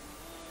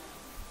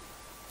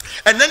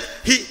 And then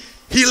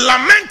he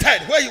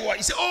lamented where he was.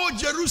 He said, oh,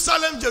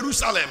 Jerusalem,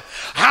 Jerusalem,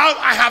 how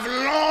I have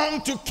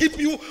longed to keep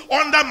you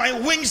under my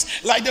wings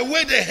like the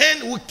way the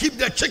hen would keep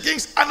the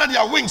chickens under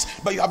their wings.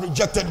 But you have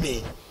rejected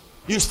me.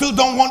 You still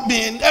don't want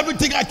me. And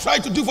everything I try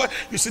to do for you,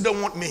 you still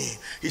don't want me.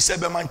 He said,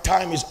 but my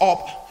time is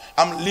up.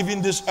 I'm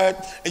leaving this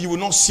earth and you will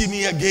not see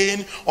me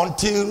again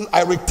until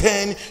I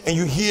return and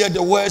you hear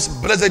the words,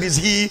 blessed is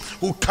he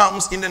who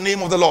comes in the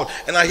name of the Lord.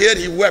 And I heard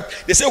he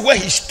wept. They said where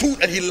he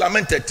stood and he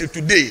lamented till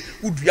today.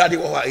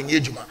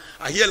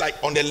 I hear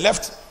like on the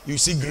left you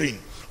see green,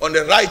 on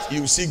the right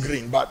you see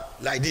green, but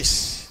like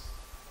this,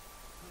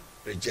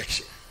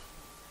 rejection.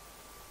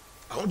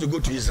 I want to go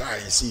to Israel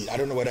and see. I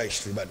don't know whether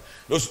it's true, but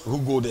those who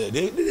go there,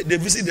 they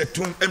visit the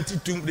tomb, empty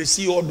tomb, they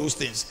see all those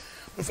things.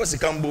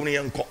 First,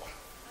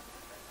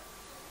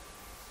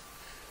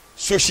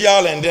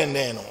 social and then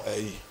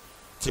a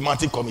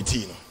thematic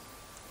committee.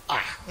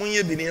 When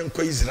you be in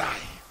Israel,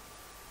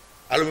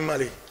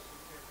 Alumimale,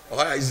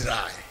 or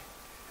Israel.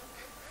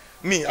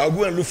 Me, I'll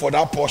go and look for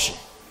that portion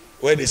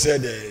where they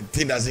said the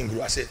thing doesn't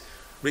grow. I said,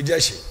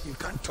 rejection, you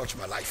can't touch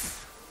my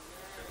life.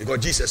 Because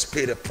Jesus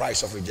paid the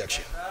price of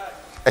rejection.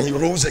 And he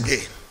rose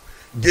again,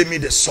 gave me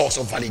the source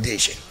of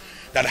validation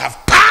that I have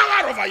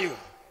power over you.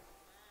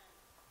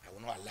 I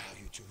will not allow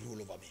you to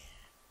rule over me.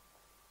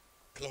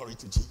 Glory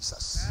to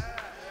Jesus.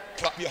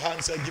 Clap your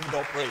hands and give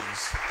God praise.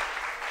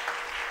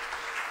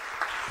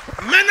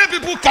 Many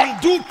people can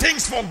do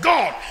things for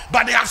God,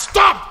 but they have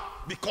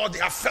stopped because they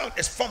have felt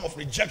a form of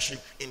rejection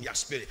in their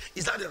spirit.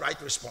 Is that the right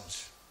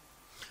response?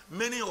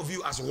 Many of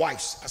you as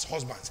wives, as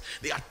husbands,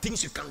 there are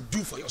things you can do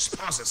for your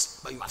spouses,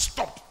 but you have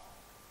stopped.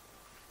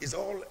 It's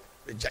all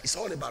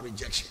about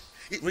rejection.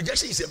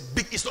 Rejection is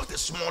it's not a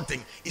small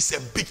thing, it's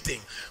a big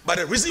thing. But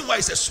the reason why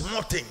it's a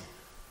small thing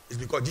is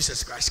because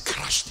Jesus Christ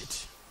crushed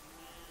it.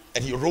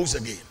 And he rose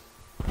again.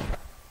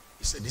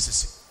 He said, this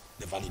is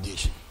the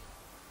validation.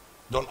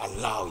 Don't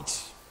allow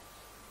it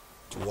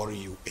to worry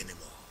you anymore.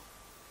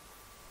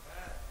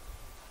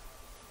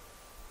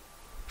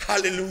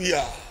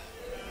 Hallelujah.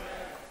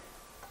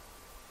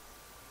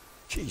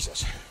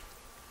 Jesus.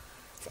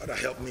 Father,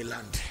 help me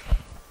land.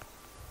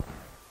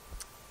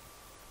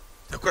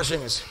 The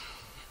question is,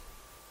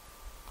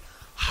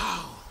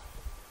 how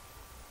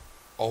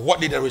or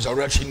what did the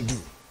resurrection do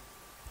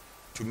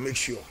to make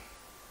sure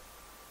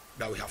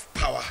that we have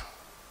power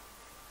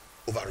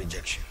over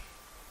rejection?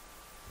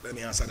 Let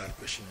me answer that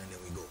question and then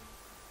we go.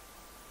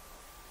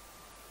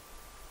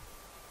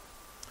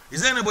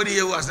 Is there anybody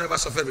here who has never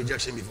suffered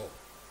rejection before?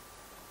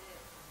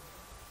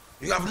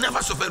 You have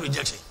never suffered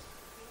rejection.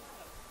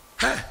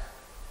 Hey.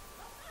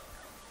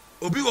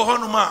 Obi wo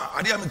honuma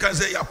ade am kan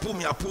say ya pull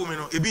me no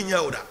ebi nya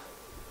oda.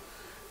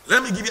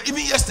 Let me give you,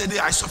 even yesterday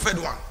I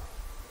suffered one.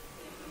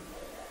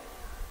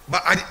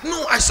 But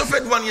I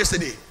suffered one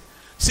yesterday.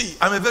 See,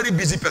 I'm a very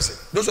busy person.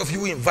 Those of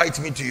you who invite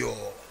me to your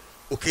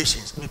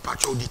occasions, me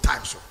patrol the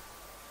time so.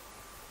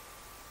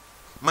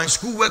 My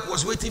schoolwork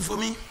was waiting for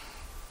me.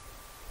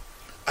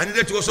 I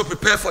needed to also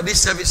prepare for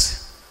this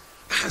service.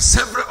 I had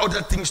several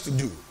other things to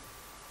do.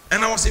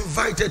 And I was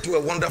invited to a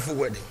wonderful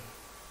wedding.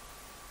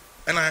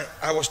 And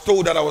I was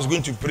told that I was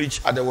going to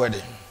preach at the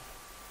wedding.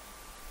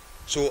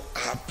 So I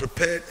have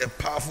prepared a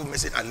powerful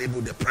message I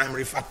labeled the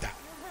primary factor.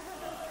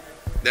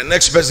 The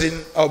next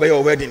person I'll be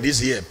your wedding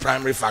this year,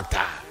 primary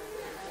factor.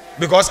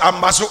 Because I'm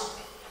Baso.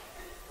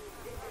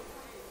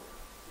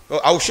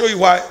 I'll show you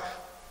why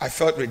I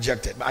felt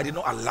rejected, but I did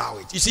not allow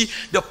it. You see,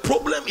 the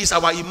problem is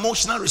our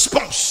emotional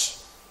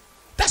response.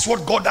 That's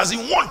what God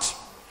doesn't want.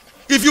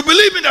 If you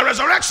believe in the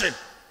resurrection,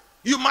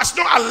 you must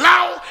not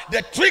allow the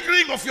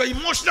triggering of your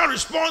emotional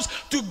response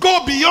to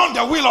go beyond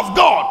the will of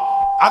God.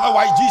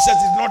 Otherwise, Jesus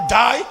did not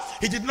die.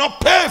 He did not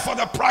pay for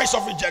the price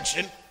of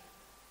rejection.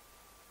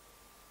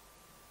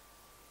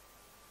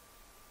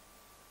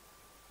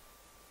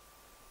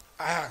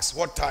 I asked,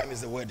 what time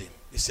is the wedding?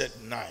 He said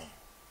 9.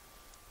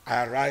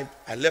 I arrived,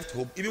 I left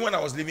home. Even when I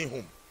was leaving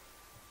home,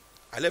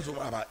 I left home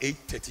about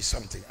 8:30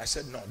 something. I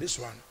said, no, this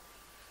one,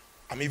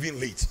 I'm even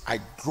late. I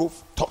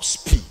drove top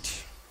speed.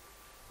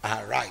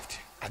 I arrived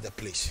at the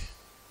place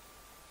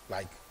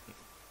like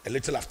a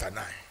little after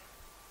 9.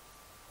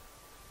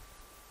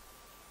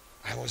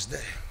 I was there.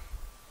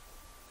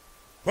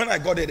 When I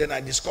got there, then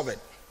I discovered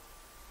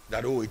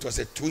that, oh, it was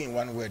a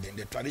 2-in-1 wedding.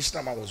 The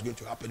traditional one was going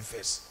to happen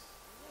first.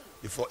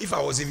 Before, if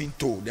I was even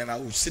told, then I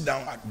would sit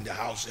down in the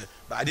house,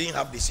 but I didn't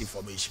have this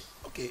information.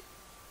 Okay.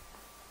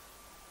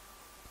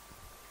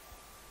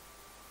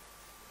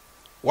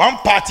 One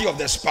party of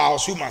the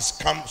spouse who must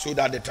come so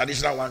that the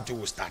traditional one too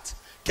will start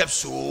kept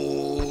so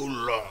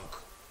long.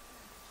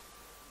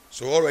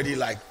 So already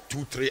like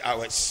 2-3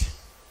 hours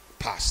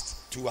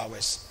passed. 2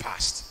 hours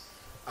passed.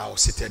 I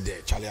was sitting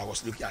there. Charlie, I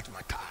was looking at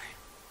my time.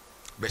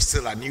 But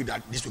still, I knew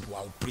that these people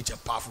will preach a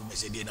powerful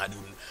message and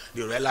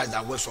they will realize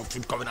that Words of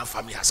Truth Covenant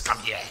family has come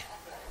here.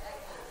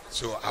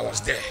 So I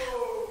was there.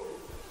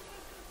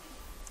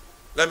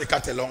 Let me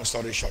cut a long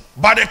story short.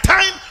 By the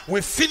time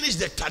we finished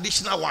the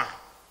traditional one,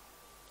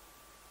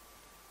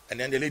 and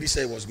then the lady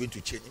said it was going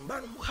to change.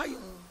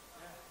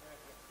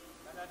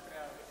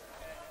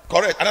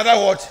 Correct.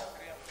 Another what?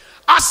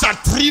 As at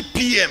 3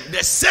 p.m.,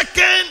 the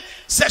second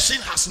session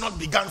has not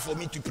begun for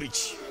me to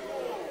preach.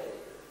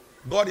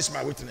 God is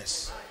my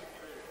witness.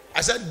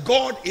 I said,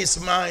 God is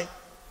my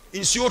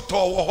insurer.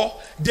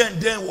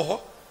 Then,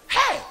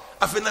 hey,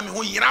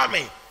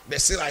 but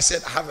still I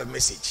said, I have a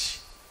message.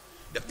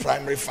 The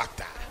primary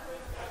factor.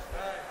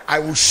 I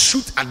will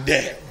shoot at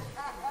them.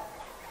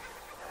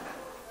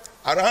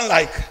 Around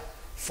like,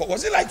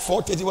 was it like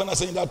 4:30 when I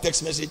sent that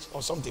text message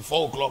or something?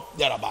 4 o'clock,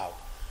 thereabout.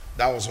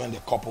 That was when the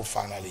couple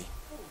finally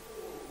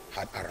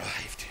had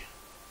arrived.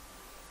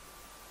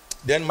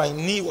 Then my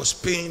knee was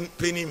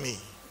paining me.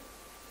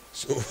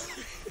 So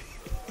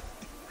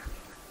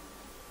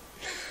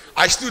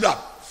I stood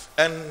up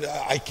and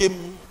I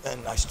came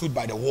and I stood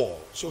by the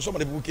wall. So some of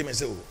the people came and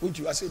said, oh, would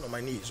you? I said, on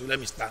my knee. So let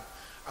me stand.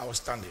 I was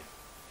standing.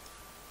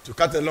 To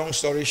cut a long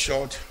story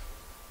short,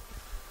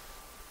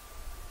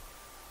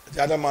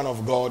 the other man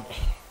of God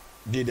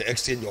did the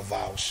exchange of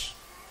vows.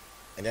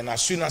 And then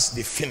as soon as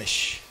they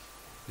finished,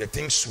 the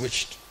thing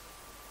switched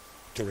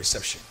to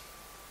reception.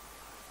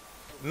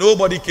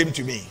 Nobody came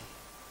to me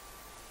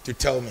to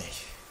tell me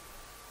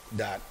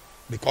that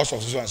because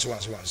of so and so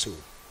and so and so,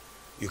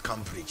 you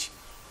can't preach.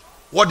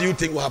 What do you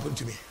think will happen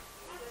to me?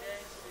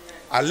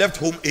 I left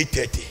home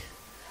 8:30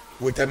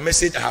 with a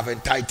message I have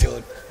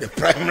entitled The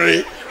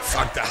Primary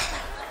Factor.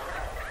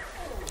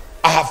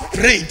 I have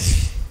prayed.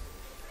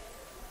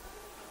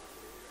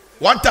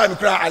 One time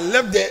I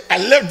left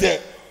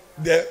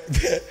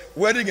the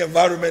wedding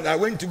environment. I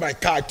went to my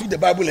car, I took the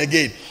Bible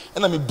again,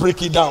 and let me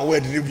break it down,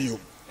 word review.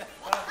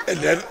 And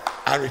then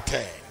I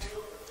returned.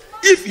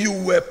 If you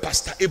were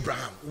Pastor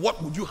Abraham,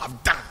 what would you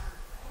have done?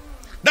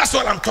 That's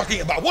what I'm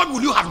talking about. What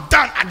would you have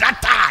done at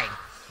that time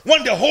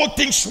when the whole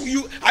thing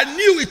I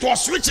knew it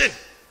was switching.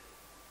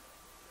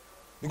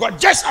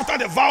 Because just after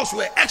the vows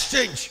were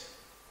exchanged,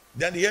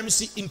 then the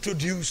MC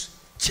introduced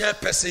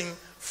chairperson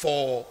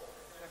for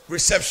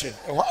reception.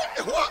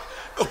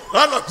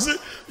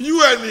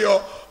 You and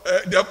your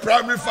the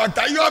primary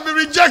factor, you have been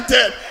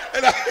rejected.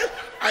 And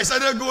I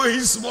started going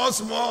small.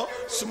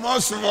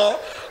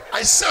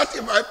 I sat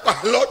in my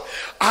parlor.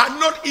 I had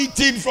not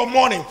eaten from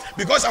morning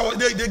because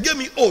they gave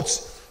me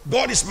oats.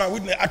 God is my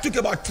witness. I took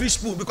about 3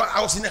 spoons because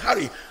I was in a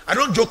hurry. I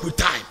don't joke with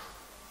time.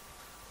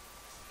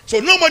 So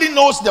nobody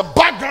knows the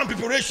background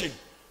preparation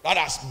that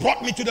has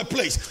brought me to the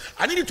place.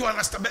 I need you to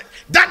understand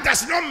that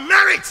does not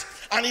merit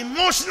an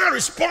emotional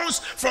response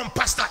from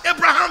Pastor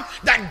Abraham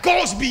that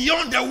goes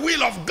beyond the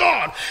will of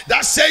God.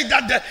 That says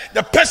that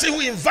the person who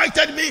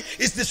invited me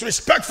is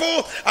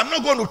disrespectful. I'm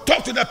not going to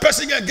talk to the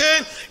person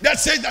again. That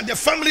says that the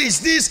family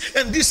is this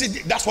and this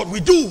is. That's what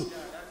we do.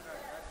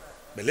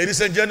 But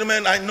ladies and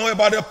gentlemen, I know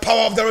about the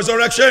power of the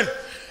resurrection.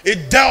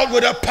 It dealt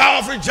with the power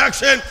of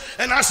rejection.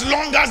 And as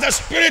long as the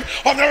spirit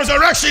of the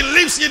resurrection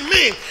lives in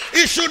me,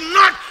 it should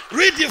not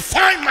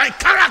redefine my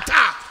character.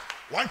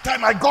 One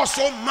time I got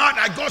so mad,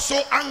 I got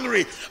so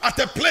angry at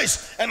a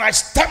place, and I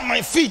stamped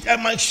my feet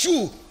and my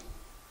shoe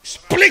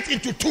split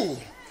into 2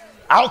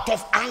 out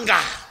of anger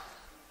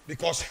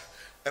because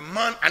a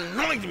man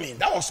annoyed me.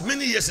 That was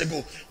many years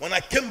ago. When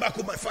I came back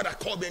home, my father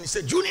called me and he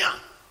said, Junior,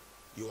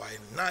 you are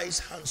a nice,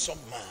 handsome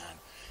man.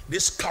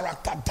 This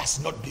character does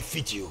not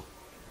befit you.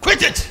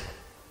 Quit it.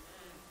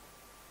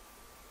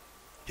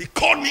 He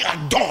called me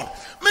at dawn.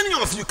 Many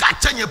of you can't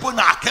change your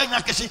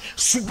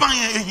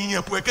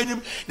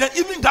Then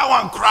even that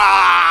one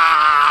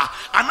cry.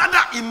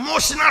 Another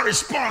emotional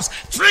response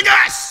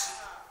triggers.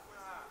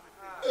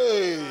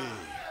 Hey.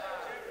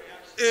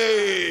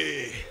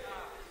 Hey.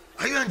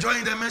 Are you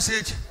enjoying the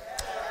message?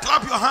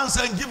 Clap your hands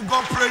and give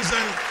God praise.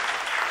 And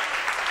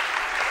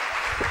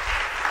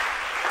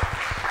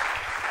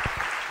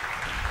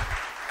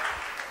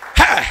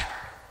hey,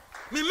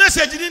 me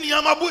message in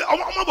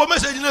the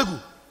message in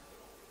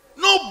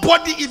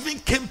nobody even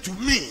came to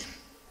me.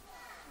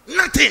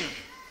 Nothing.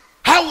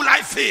 How will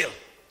I feel?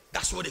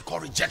 That's what they call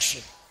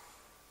rejection.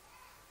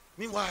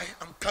 Meanwhile,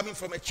 I'm coming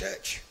from a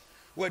church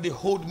where they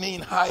hold me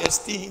in high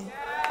esteem.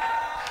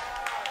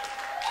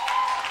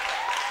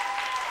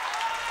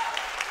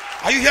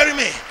 Are you hearing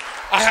me?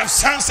 I have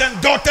sons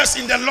and daughters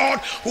in the Lord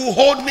who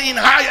hold me in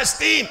high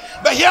esteem.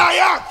 But here I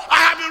am. I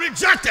have been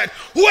rejected.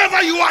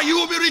 Whoever you are, you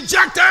will be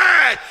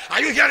rejected.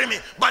 Are you hearing me?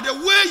 But the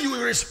way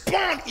you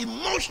respond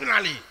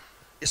emotionally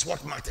is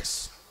what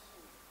matters.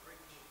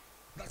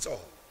 That's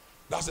all.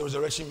 That's the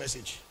resurrection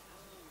message.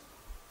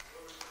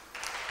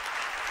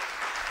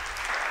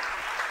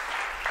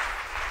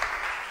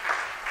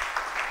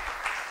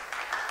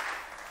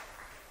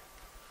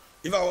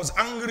 If I was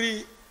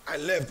angry, I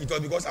left. It was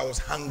because I was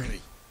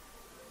hungry.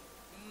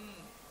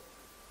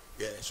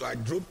 Yeah, so I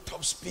drove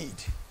top speed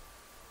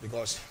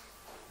because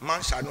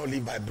man shall not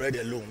live by bread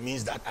alone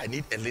means that I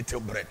need a little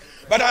bread.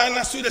 But I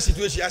understood the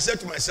situation. I said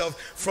to myself,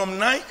 from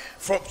 8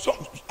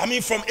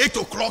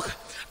 o'clock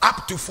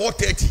up to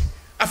 4:30.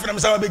 After I'm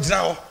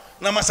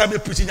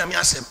preaching, and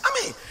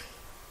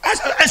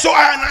so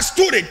I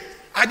understood it.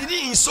 I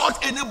didn't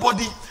insult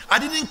anybody. I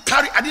didn't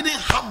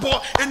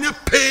harbor any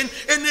pain,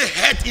 any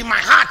hurt in my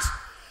heart.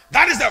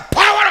 That is the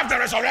power of the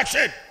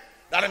resurrection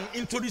that I'm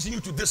introducing you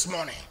to this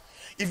morning.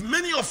 If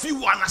many of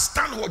you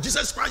understand what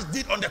Jesus Christ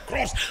did on the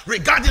cross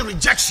regarding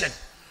rejection,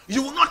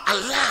 you will not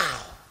allow.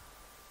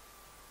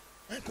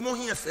 Come on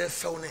here,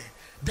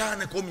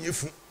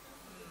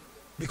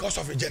 because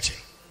of rejection.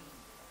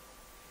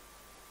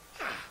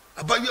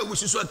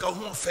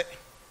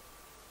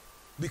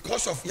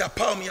 Because of your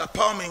power,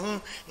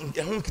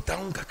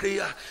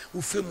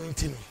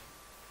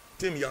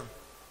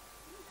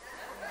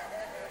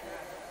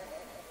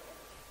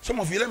 some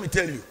of you, let me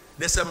tell you,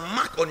 there's a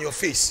mark on your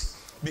face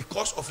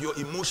because of your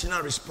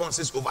emotional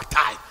responses over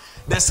time.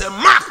 There's a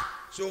mark.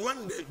 So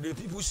when the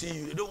people see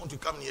you, they don't want to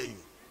come near you.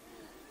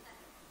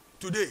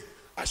 Today,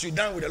 as you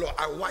dine with the Lord,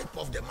 I wipe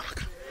off the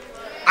mark.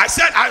 I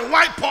said I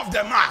wipe off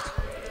the mark.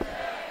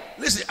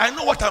 Listen, I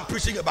know what I'm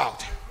preaching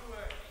about.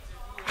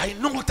 I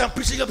know what I'm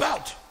preaching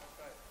about.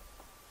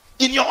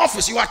 In your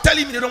office, you are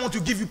telling me they don't want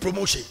to give you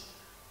promotion.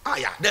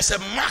 There's a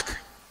mark.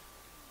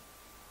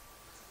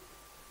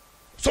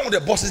 Some of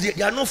the bosses,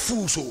 they are not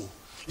fools. So you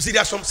see,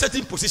 there are some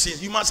certain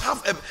positions. You must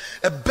have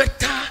a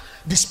better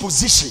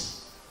disposition.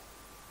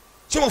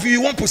 Some of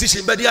you want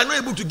position, but they are not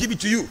able to give it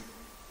to you.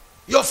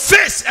 Your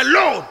face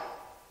alone,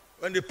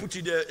 when they put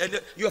you there,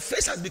 and your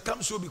face has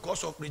become so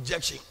because of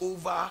rejection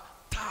over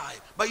time.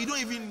 But you don't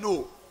even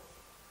know.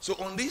 So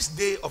on this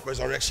day of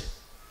resurrection,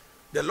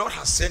 the Lord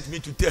has sent me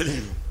to tell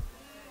you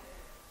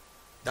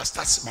that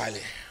start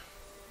smiling.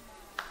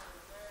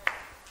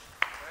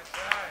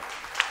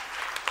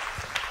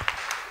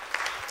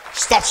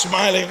 Stop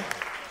smiling.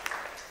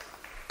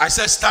 I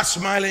said start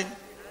smiling.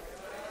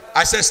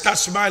 I said start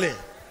smiling.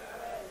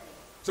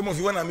 Some of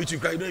you, when I meet you,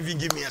 you don't even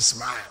give me a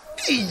smile.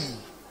 Hey.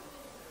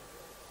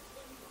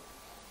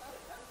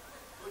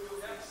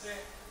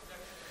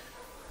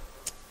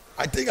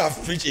 I think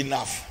I've preached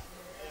enough.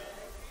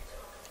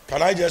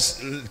 Can I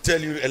just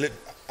tell you a little?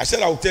 I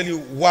said I'll tell you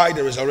why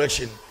the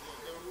resurrection.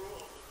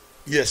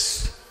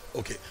 Yes.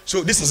 Okay.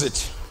 So this is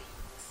it.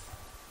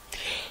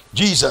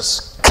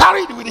 Jesus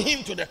carried with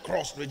him to the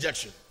cross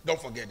rejection. Don't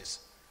forget this.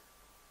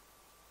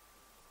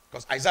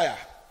 Because Isaiah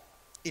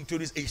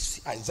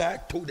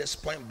told us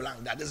point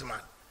blank that this man,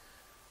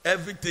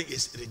 everything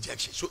is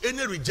rejection. So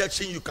any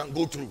rejection you can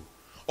go through,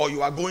 or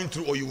you are going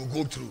through, or you will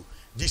go through,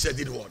 Jesus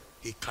did what?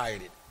 He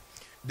carried it.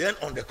 Then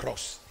on the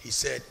cross, he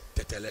said,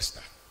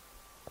 Tetelesta.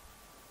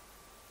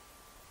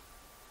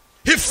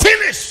 He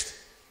finished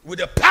with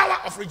the power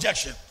of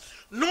rejection.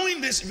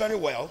 Knowing this very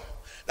well,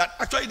 that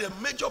actually the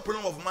major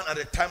problem of man at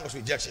the time was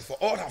rejection. For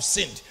all have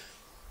sinned,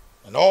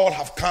 and all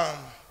have come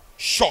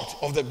short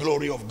of the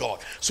glory of God.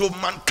 So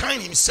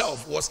mankind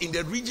himself was in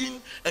the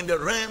region and the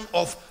realm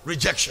of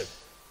rejection.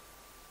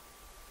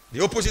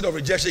 The opposite of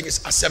rejection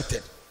is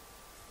accepted.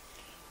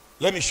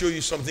 Let me show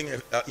you something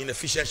in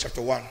Ephesians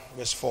chapter 1,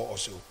 verse 4 or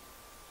so.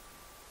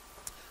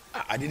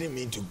 I didn't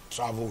mean to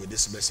travel with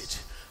this message.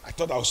 I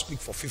thought I would speak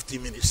for 50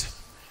 minutes.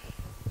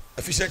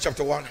 Ephesians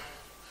chapter 1.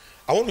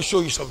 I want to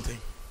show you something.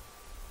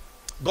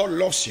 God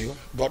loves you.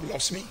 God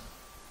loves me.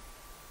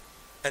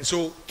 And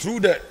so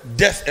through the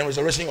death and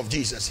resurrection of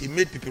Jesus, he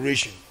made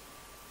preparation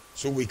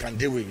so we can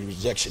deal with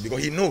rejection.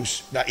 Because he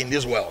knows that in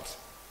this world,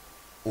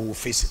 we will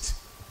face it.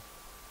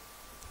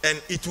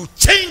 And it will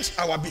change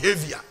our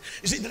behavior.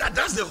 You see,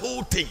 that's the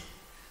whole thing.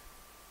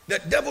 The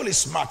devil is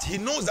smart. He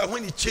knows that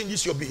when he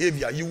changes your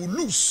behavior, you will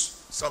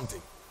lose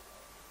something.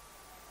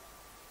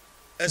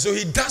 And so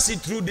he does it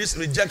through these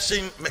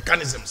rejection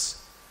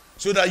mechanisms,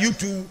 so that you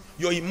too,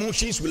 your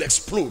emotions will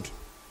explode.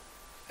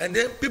 And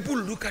then people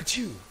look at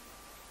you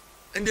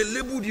and they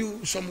label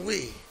you some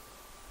way.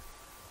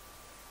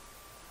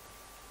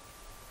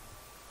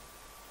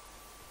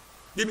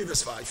 Give me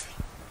verse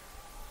 5.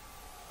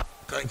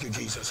 Thank you,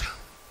 Jesus.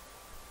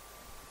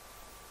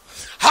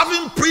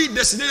 Having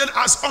predestinated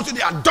us unto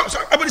the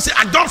adoption. Everybody say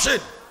adoption.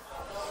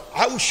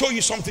 I will show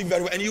you something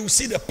very well, and you will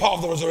see the power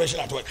of the resurrection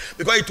at work.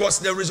 Because it was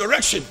the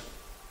resurrection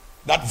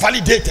that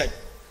validated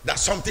that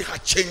something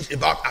had changed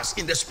about us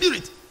in the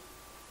spirit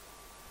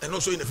and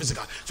also in the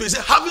physical. So he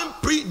said, having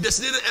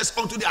predestinated us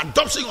unto the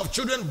adoption of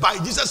children by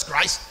Jesus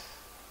Christ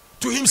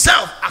to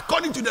himself,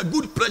 according to the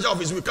good pleasure of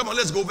his will. Come on,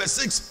 let's go, verse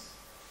 6.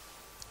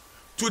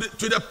 To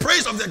the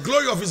praise of the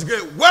glory of his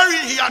grace,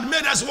 wherein he had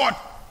made us what?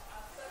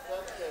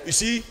 You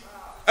see,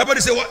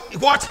 everybody say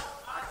what?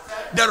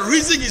 The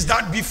reason is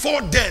that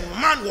before then,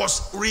 man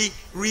was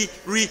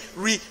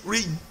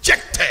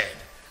rejected.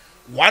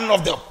 One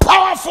of the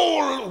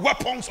powerful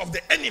weapons of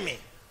the enemy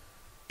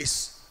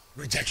is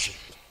rejection.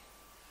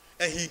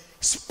 And he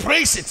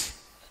sprays it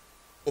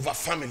over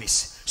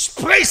families,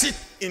 sprays it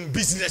in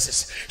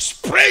businesses,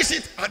 sprays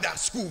it at our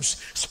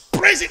schools,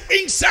 sprays it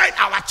inside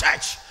our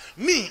church.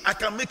 Me, I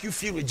can make you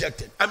feel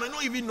rejected. I may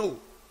not even know.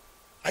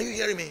 Are you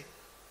hearing me?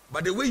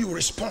 But the way you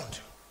respond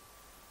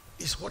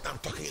is what I'm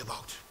talking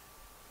about.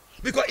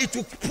 Because it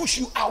will push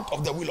you out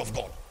of the will of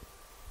God.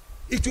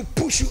 It will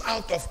push you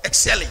out of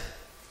excelling.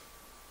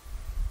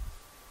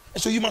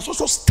 And so you must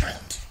also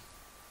stand.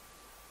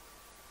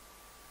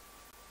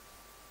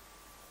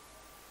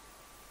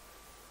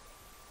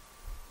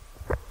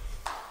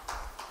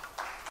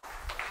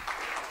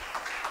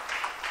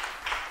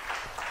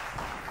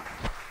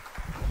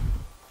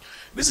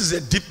 This is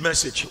a deep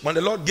message. When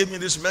the Lord gave me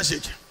this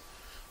message,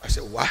 I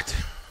said, what?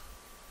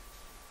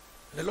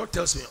 And the Lord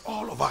tells me,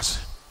 all of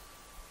us,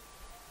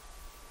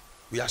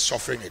 we are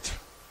suffering it.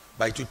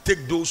 But it will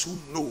take those who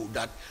know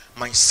that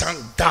my son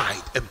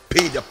died and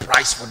paid the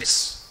price for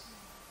this.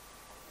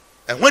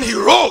 And when he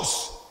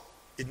rose,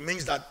 it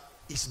means that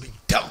it's been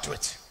dealt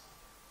with.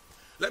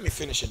 Let me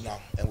finish it now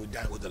and we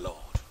dine with the Lord.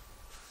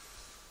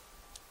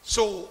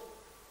 So,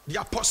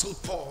 the Apostle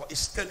Paul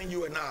is telling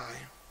you and I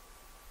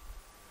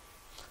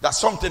that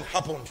something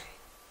happened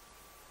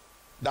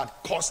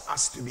that caused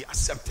us to be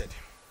accepted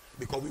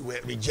because we were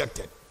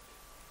rejected.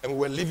 And we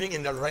were living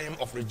in the realm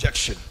of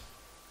rejection.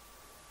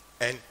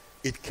 And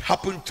it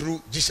happened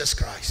through Jesus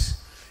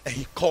Christ. And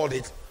he called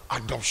it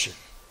adoption.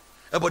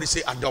 Everybody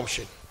say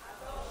adoption.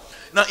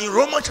 Now in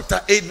Romans chapter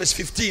 8 verse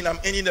 15, I'm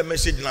ending the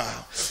message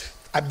now.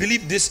 I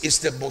believe this is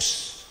the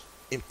most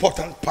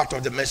important part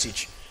of the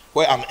message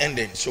where I'm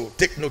ending. So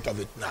take note of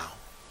it now.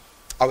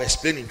 I'll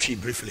explain it to you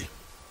briefly.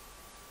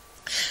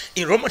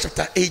 In Romans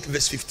chapter 8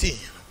 verse 15.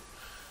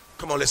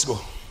 Come on, let's go.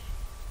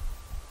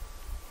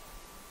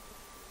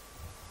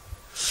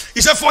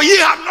 He said, for ye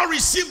have not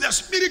received the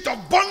spirit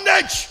of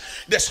bondage.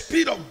 The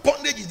spirit of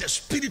bondage is the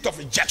spirit of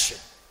rejection.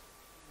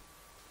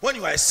 When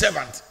you are a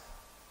servant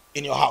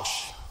in your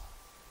house,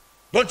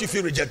 don't you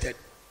feel rejected?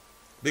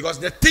 Because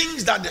the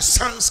things that the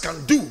sons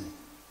can do,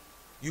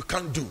 you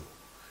can't do.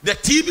 The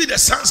TV the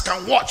sons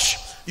can watch,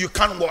 you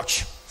can't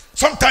watch.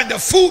 Sometimes the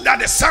food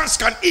that the sons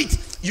can eat,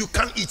 you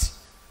can't eat.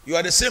 You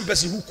are the same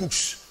person who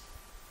cooks.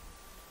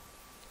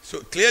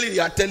 So clearly they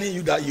are telling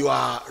you that you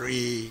are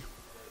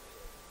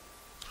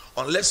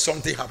unless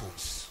something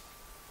happens.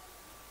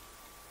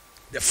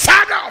 The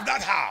father of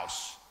that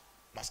house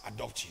must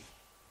adopt you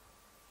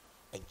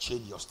and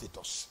change your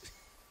status.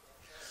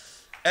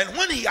 And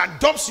when he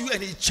adopts you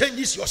and he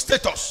changes your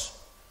status,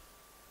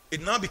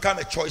 it now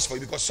becomes a choice for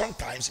you, because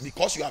sometimes,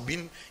 because you have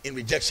been in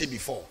rejection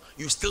before,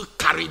 you still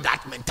carry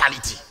that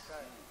mentality.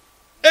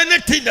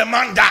 Anything the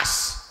man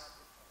does,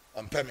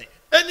 on permit.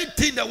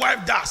 Anything the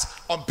wife does,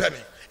 on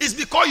permit. It's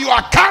because you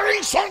are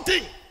carrying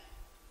something.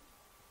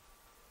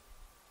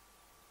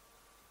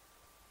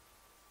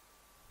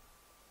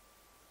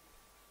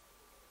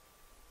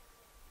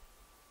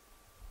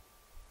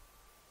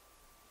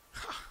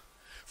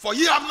 For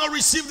ye have not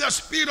received the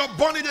spirit of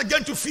bondage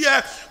again to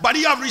fear, but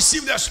ye have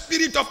received the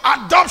spirit of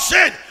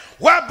adoption,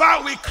 whereby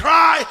we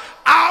cry,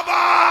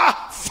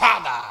 Abba,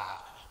 Father.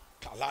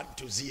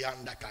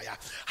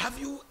 Have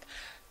you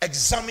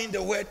examined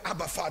the word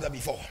Abba, Father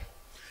before?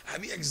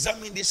 Have you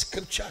examined this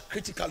scripture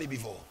critically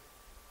before?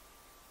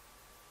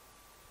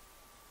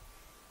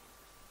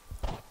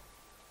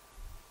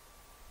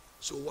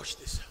 So watch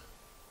this.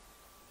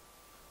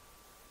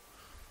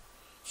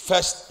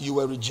 First, you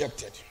were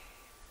rejected.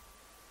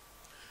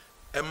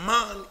 A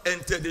man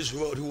entered this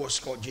world who was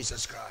called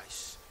Jesus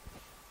Christ.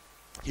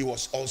 He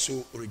was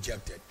also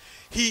rejected.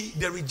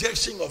 The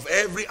rejection of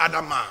every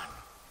other man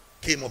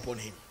came upon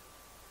him.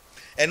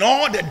 And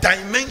all the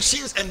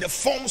dimensions and the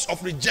forms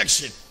of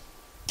rejection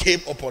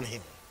came upon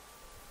him.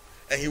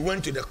 And he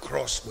went to the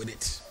cross with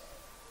it.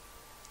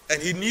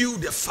 And he knew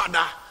the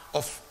father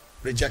of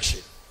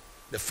rejection,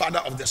 the father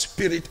of the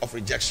spirit of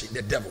rejection,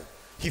 the devil.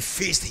 he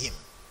faced him,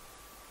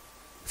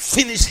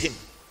 finished him,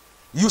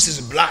 used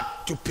his blood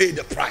to pay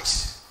the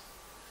price.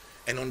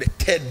 And on the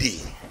third day,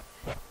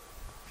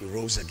 he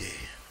rose again.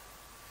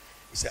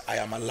 He said, I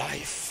am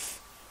alive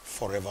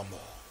forevermore.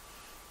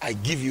 I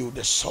give you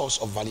the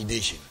source of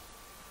validation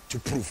to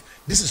prove.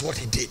 This is what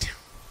he did.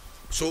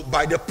 So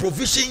by the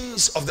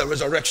provisions of the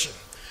resurrection,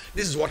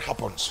 this is what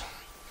happens.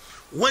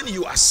 When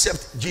you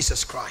accept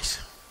Jesus Christ,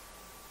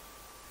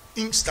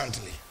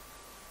 instantly,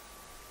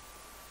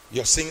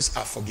 your sins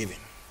are forgiven.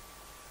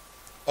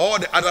 All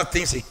the other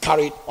things he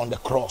carried on the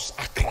cross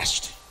are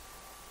crushed,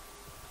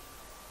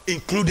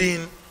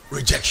 including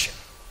rejection.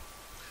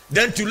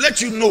 Then to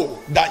let you know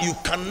that you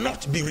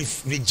cannot be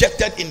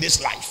rejected in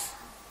this life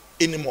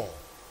anymore,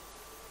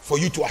 for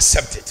you to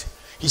accept it,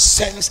 he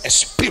sends a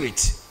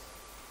spirit,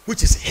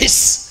 which is his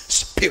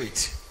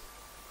spirit.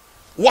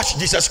 Watch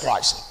Jesus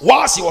Christ.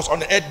 Whilst he was on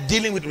the earth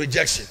dealing with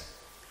rejection,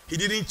 he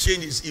didn't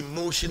change his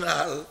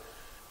emotional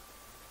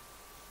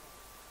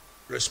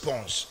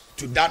response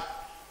to that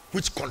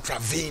which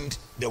contravened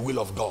the will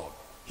of God.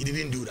 He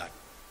didn't do that.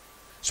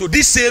 So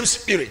this same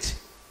spirit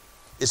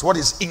is what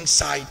is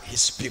inside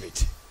his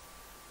spirit.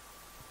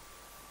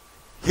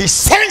 He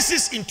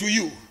senses into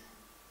you,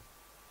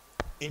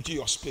 into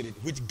your spirit,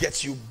 which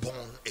gets you born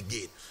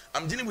again.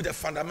 I'm dealing with a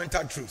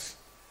fundamental truth.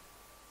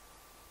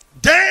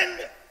 Then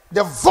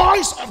the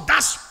voice of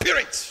that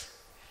spirit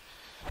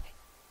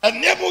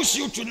enables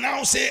you to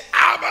now say,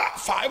 Abba,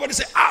 Father. Everybody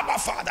say, Abba,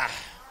 Father.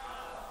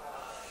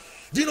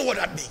 Do you know what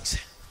that means?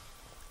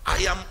 I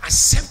am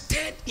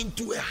accepted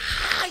into a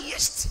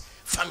highest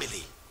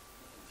family.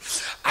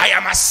 I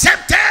am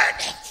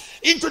accepted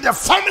into the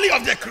family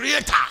of the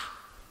Creator.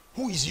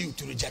 Who is you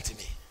to reject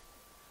me?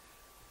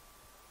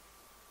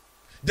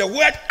 The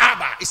word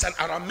Abba is an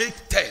Aramaic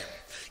term.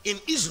 In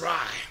Israel,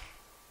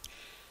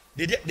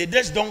 they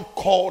just don't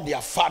call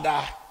their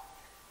father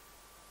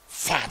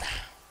father.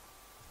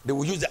 They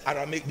will use the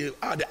Aramaic,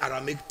 the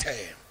Aramaic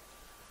term,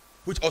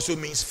 which also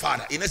means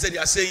father. Instead, they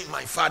are saying,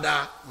 my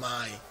father,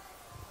 my.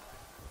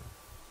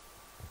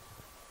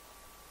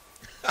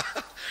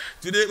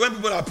 Today, when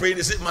people are praying,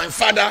 they say, my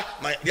father,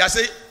 my. They are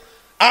saying,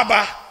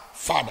 Abba,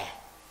 Father.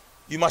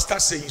 You must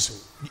start saying so.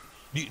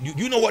 Do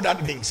you know what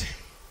that means?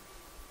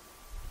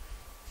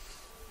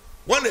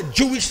 When a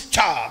Jewish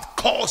child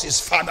calls his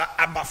father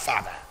Abba,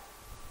 Father,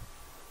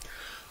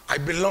 I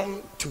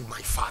belong to my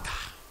father.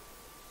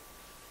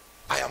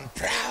 I am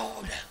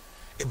proud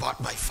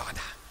about my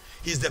father.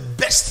 He's the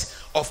best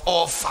of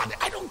all fathers.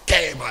 I don't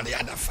care about the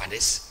other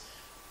fathers.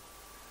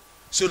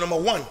 So number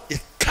one,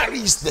 it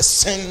carries the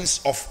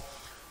sense of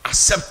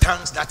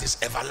acceptance that is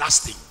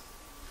everlasting,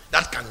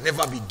 that can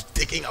never be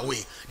taken away,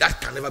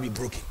 that can never be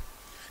broken.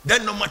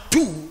 Then number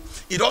two,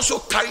 it also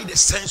carries the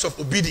sense of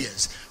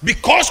obedience.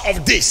 Because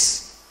of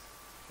this,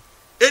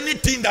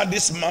 anything that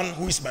this man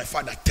who is my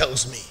father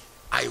tells me,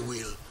 I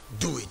will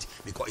do it,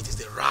 because it is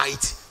the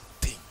right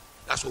thing.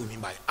 That's what we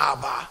mean by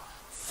Abba,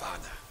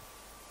 Father.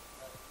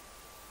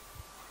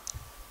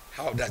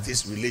 How does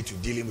this relate to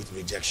dealing with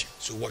rejection?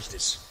 So watch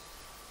this.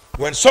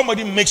 When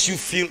somebody makes you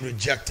feel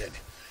rejected,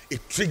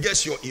 it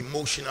triggers your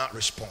emotional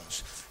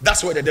response.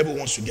 That's where the devil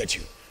wants to get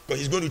you, because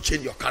he's going to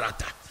change your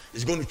character.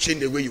 He's going to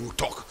change the way you will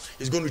talk.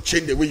 He's going to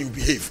change the way you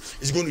behave.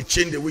 He's going to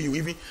change the way you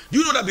even. Do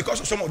you know that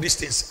because of some of these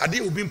things, are they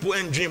being put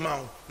and dream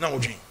out now?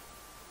 Dream.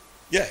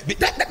 Yeah,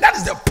 that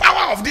is the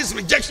power of this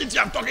rejection thing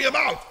I'm talking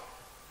about.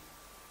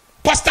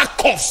 Pastor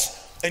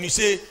coughs, and you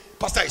say,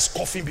 Pastor is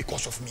coughing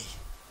because of me.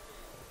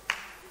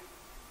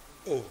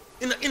 Oh,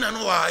 in a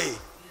no way.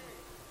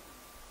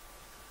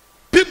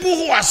 People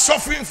who are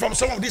suffering from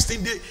some of these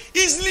things, they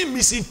easily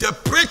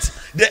misinterpret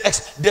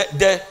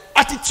the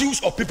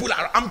attitudes of people.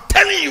 I'm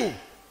telling you.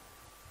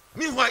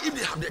 Meanwhile, if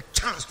they have the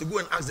chance to go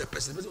and ask the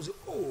person will say,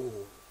 oh,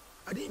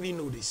 I didn't even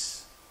know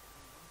this.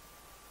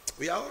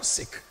 We are all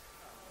sick.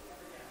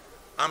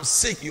 I'm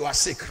sick, you are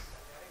sick.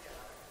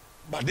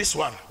 But this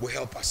one will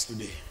help us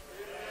today.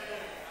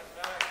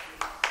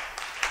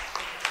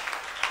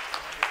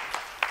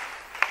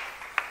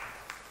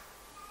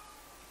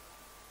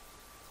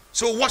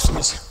 So watch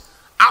this.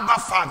 Abba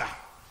Father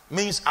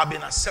means I've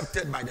been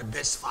accepted by the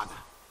best Father.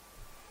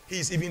 He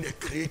is even the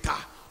creator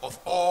of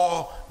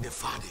all the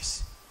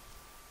fathers.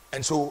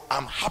 And so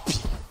I'm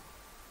happy.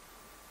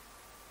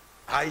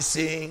 I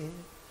sing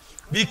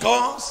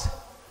because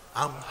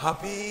I'm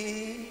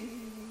happy.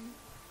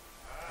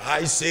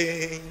 I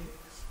sing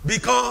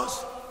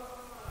because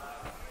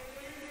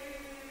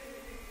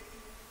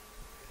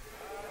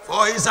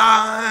for his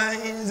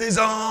eyes is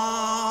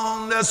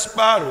on the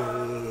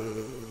sparrow.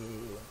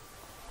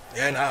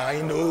 And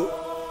I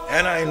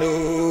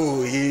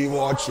know he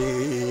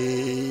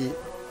watches.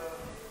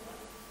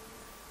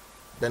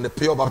 Then the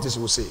pure Baptist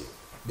will say,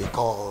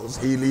 because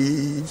he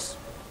lives,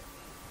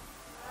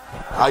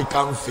 I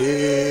can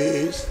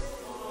face.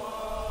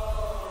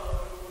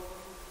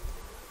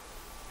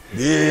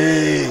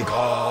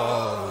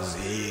 Because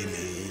he lives.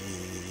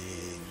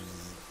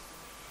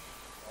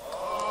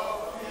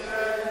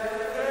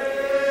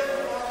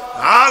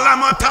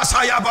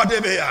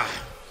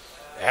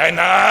 And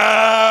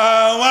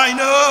now I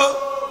know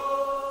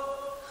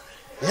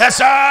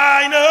Yes,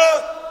 I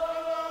know.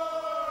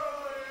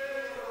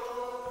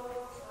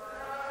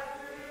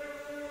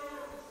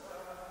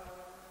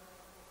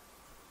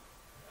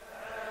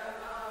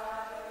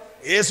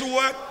 His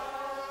word.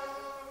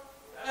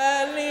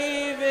 And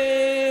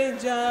living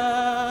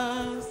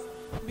just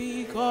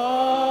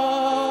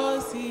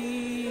because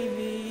he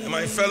lives. And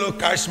my fellow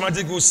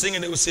charismatic will sing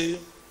and they will say,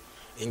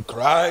 in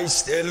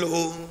Christ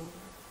alone,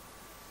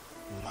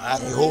 my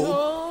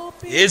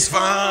hope is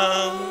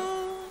found.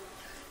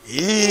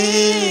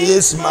 He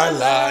is my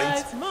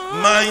light,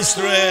 my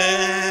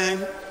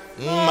strength,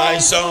 my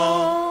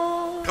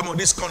song. Come on,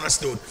 this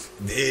cornerstone.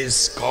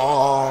 This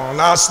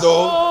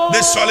cornerstone.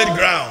 This solid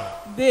ground.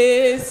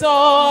 This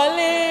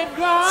solid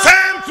ground.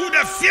 Firm through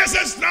the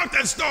fiercest drought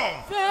and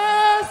storm.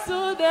 Firm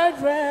through the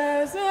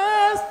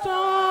fiercest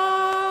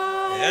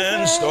storm.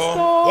 And storm.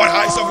 What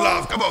heights of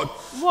love? Come on.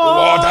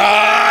 What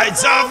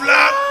heights of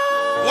love?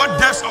 What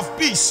depths of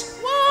peace?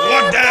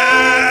 What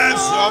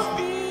depths of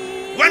peace?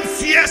 When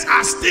fears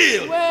are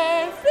still.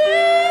 When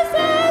fears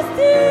are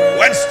still.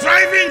 When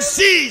striving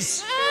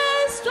cease.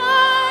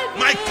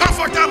 My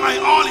comforter, my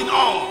all in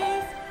all.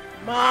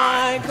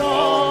 My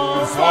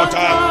comforter.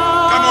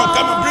 Come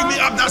on, bring me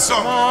up that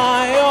song.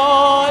 My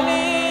all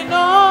in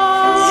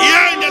all.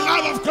 Here in the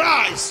love of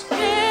Christ.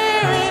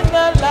 Here in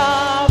the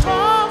love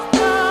of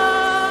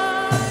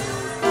Christ.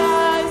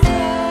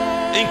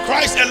 In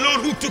Christ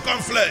alone who took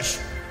on flesh.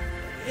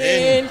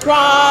 In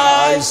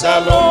Christ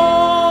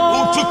alone.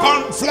 Who took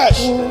on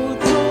flesh. Who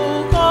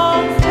took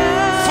on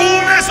flesh.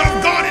 Fullness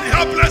of God in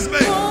helpless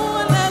babe.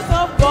 Fullness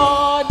of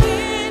God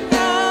in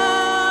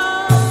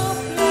helpless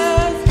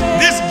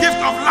babe. This gift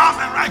of love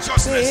and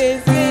righteousness.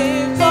 This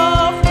gift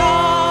of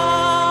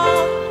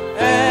love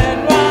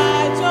and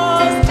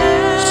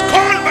righteousness.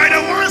 Scorned by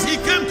the ones he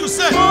came to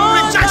save.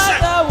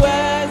 Rejection.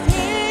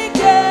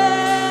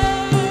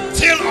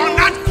 Till on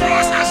that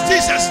cross as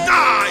Jesus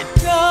died.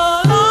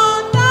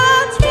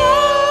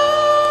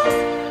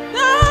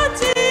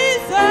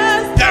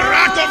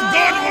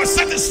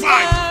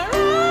 Satisfied.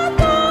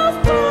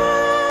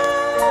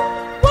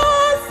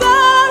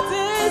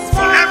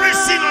 For every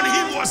sin on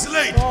him was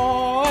laid.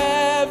 For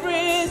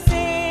every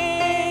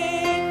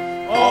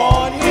sin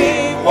on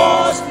him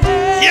was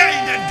laid. Here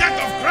in the death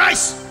of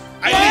Christ,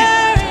 I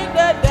live. In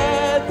the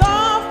death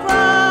of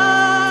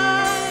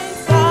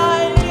Christ, I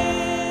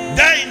live.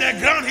 There in the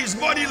ground his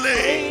body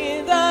lay.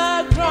 In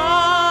the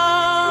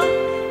ground.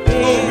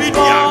 Oh,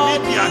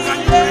 media, can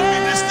you bring me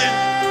this thing?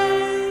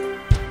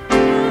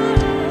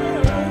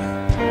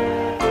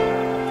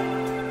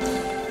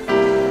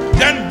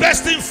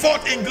 Bursting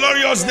forth in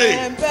glorious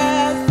day. In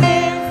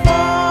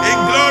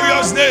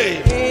glorious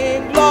day.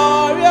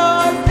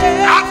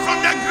 Out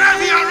from the grave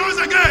he arose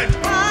again.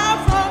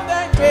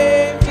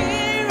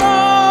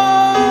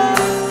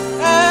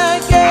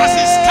 As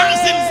he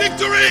stands in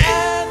victory.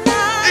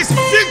 It's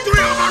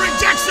victory over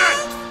rejection.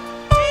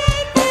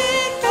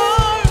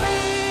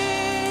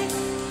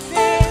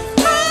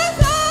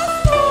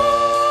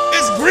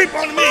 His grip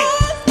on me.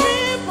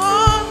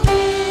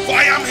 For I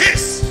am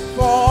his.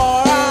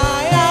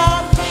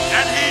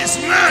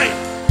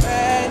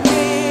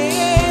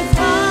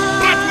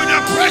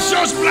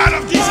 Precious blood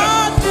of Jesus.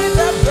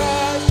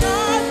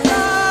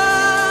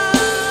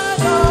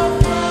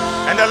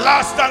 And the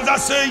last stanza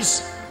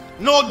says,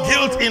 no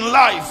guilt in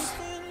life,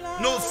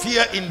 no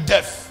fear in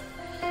death.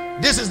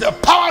 This is the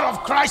power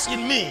of Christ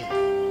in me.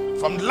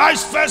 From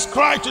life's first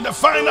cry to the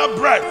final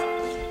breath,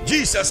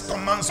 Jesus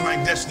commands my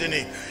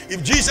destiny.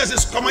 If Jesus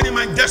is commanding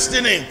my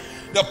destiny,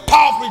 the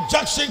power of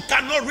rejection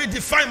cannot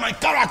redefine my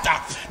character.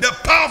 The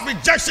power of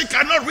rejection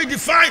cannot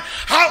redefine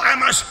how I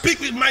must speak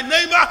with my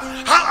neighbor,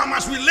 how I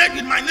must relate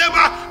with my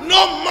neighbor,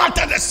 no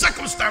matter the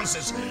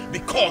circumstances,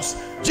 because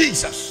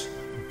Jesus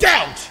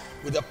dealt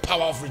with the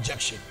power of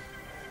rejection.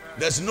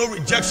 There's no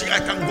rejection I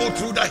can go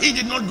through that he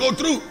did not go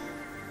through.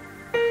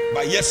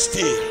 But yet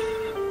still,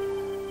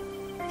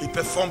 he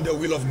performed the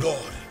will of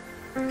God.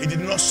 He did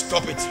not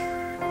stop it.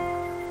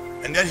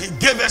 And then he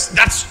gave us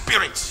that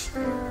spirit,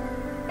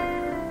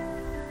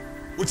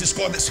 which is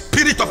called the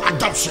spirit of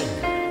adoption.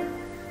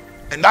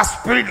 And that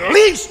spirit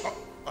lives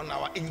on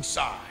our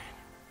inside.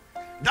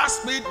 That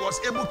spirit was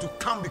able to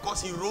come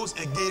because he rose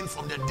again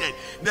from the dead.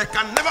 There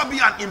can never be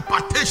an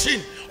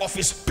impartation of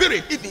his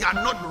spirit if he had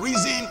not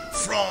risen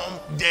from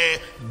the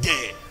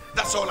dead.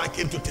 That's all I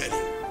came to tell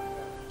you.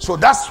 So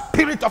that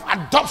spirit of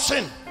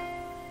adoption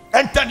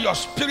entered your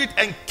spirit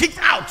and kicked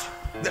out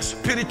the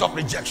spirit of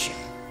rejection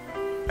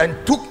and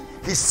took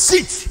his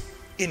seat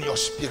in your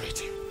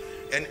spirit.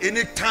 And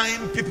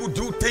anytime people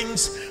do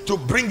things to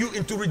bring you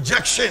into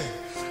rejection,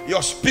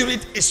 your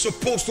spirit is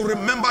supposed to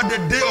remember the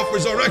day of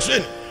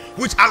resurrection,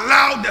 which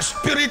allowed the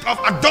spirit of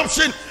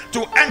adoption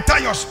to enter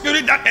your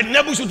spirit that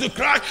enables you to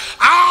cry,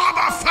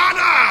 Abba,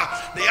 Father.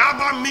 The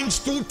Abba means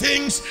two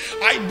things.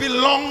 I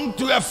belong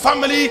to a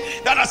family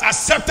that has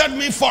accepted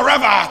me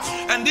forever,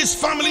 and this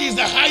family is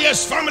the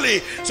highest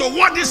family. So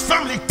what this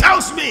family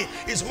tells me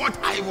is what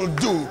I will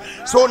do.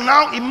 So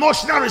now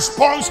emotional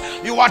response,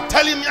 you are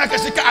telling me, but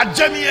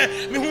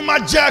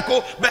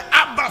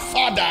Abba,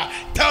 Father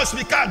tells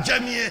me,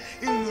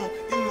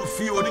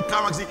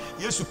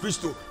 Jesus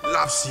Christ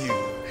loves you.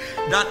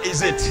 That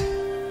is it.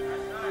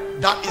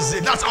 That is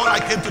it. That's all I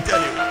came to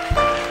tell you.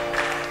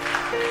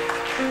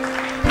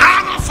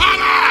 Abba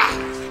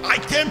Father, I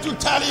came to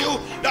tell you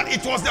that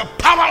it was the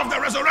power of the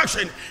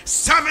resurrection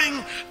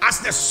serving as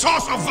the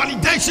source of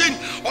validation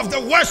of the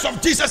words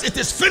of Jesus. It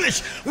is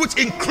finished, which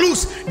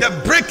includes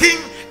the breaking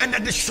and the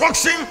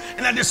destruction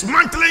and the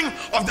dismantling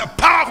of the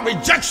power of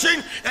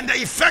rejection and the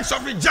effects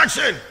of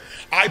rejection.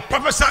 I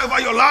prophesy over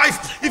your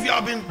life, if you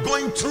have been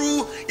going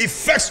through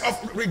effects of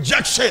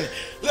rejection,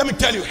 let me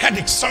tell you,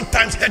 headaches,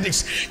 sometimes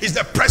headaches is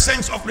the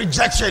presence of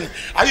rejection.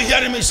 Are you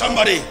hearing me,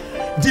 somebody?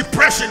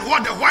 Depression,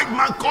 what the white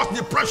man calls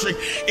depression.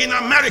 In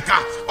America,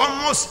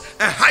 almost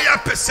a higher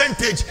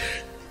percentage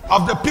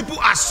of the people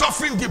are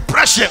suffering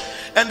depression,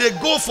 and they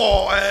go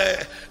for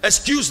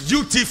excuse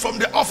duty from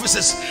the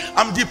offices.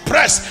 I'm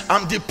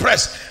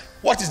depressed.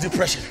 What is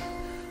depression?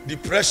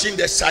 Depression,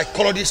 the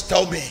psychologists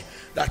tell me,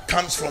 that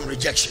comes from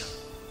rejection.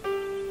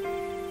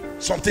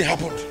 Something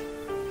happened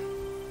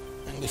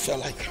and they felt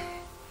like,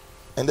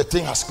 and the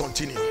thing has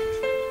continued.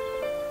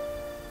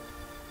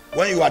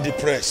 When you are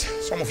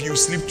depressed, some of you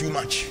sleep too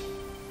much.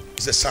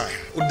 It's a sign.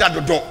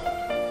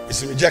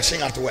 It's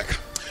rejection at work.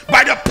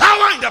 By the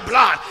power in the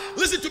blood,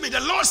 listen to me,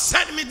 the Lord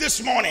sent me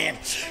this morning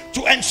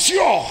to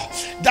ensure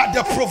that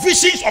the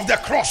provisions of the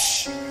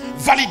cross,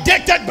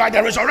 validated by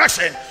the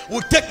resurrection,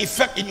 will take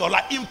effect in your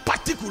life. In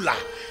particular,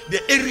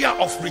 the area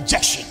of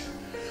rejection,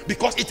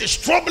 because it is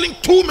troubling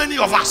too many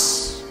of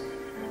us.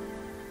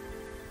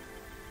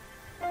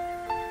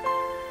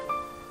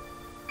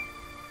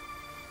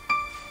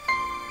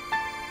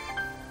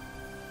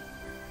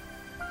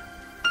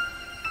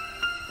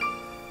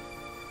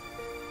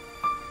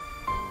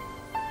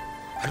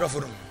 I don't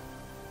for them.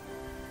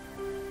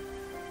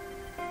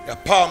 Your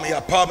palm,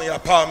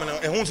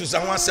 and once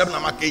someone said,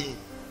 I'm okay.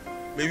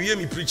 Maybe you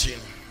me preaching.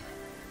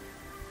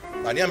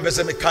 But the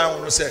ambassador me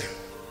can't say.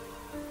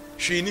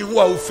 She knew who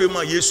I would fame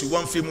my yes,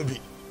 one film be.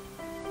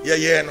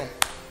 Yeah, no.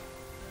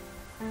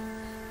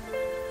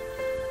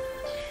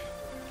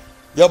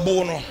 Your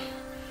bono,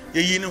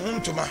 ye in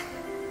home to ma.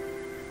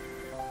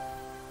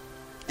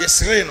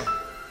 Yes, Reno.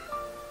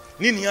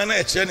 Niniana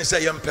a chain is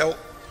a young pel.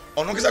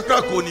 On one case,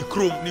 crack on the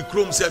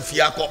chrome self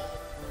fiaco.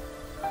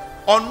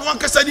 On one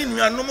case, I didn't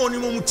know no more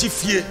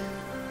tifie.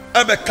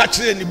 Ever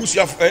catch any bush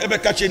of ever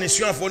catch any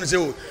swan for the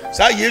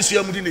say yes, you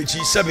are moving a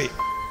cheese sabe.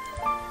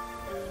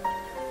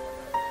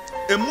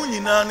 A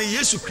munina ni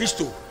Yesu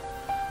Christo.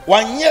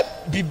 One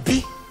yet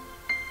bibi.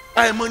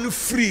 I am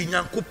free,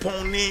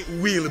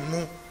 Yankoponi will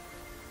mo.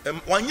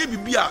 One year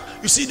bibia.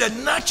 You see, the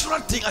natural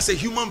thing as a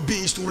human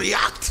being is to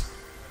react.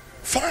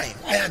 Fine,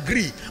 I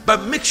agree,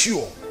 but make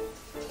sure,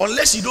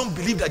 unless you don't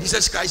believe that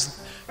Jesus Christ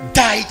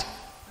died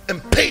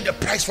and paid the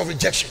price for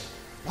rejection,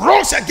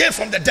 rose again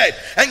from the dead,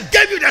 and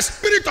gave you the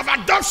spirit of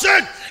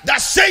adoption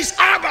that says,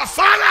 Abba,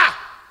 Father.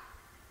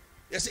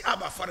 You see,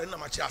 Abba, Father, no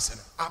much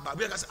Abba,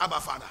 because Abba,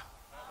 Father.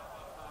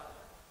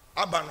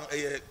 Abba, no,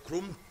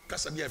 Krum,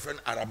 Kasabi, friend,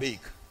 Arabic,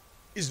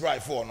 Israel,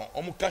 for no,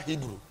 Omuka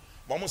Hebrew,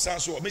 Mamu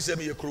Sanso, Miss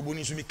Emmy,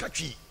 Krubuni, Sumi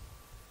Kachi.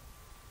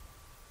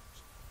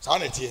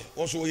 Sanity,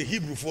 also a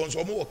Hebrew for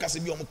so more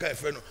Kasabi, Omuka,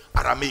 friend,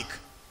 Aramaic.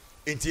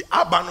 Into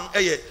Abba,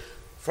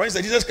 for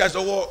instance, Jesus Christ,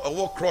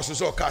 over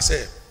crosses or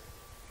Kase.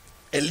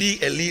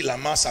 Eli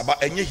lama saba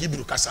enye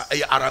Hebrew kasa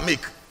eye Aramaic.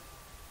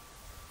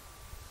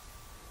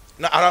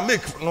 Na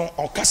Aramaic no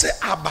on kase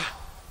Abba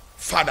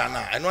Father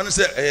na and one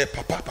say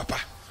papa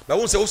but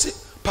one say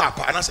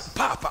papa and I say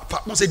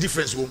papa one say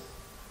difference wo.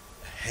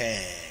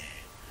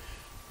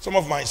 Some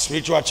of my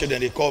spiritual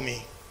children, they call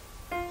me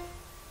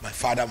my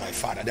father,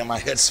 then my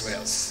head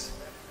swells.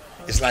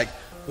 It's like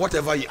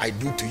whatever I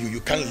do to you,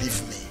 you can't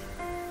leave me,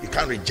 you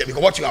can't reject,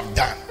 because what you have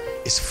done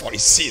is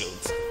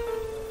sealed.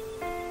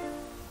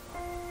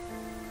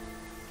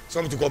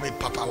 Some to call me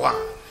Papa One.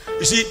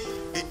 You see,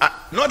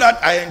 not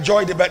that I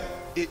enjoyed it, but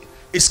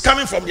it's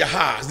coming from their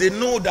hearts. They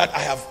know that I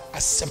have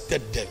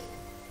accepted them,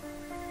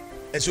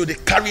 and so they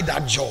carry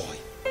that joy.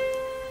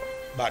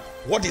 But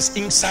what is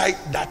inside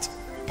that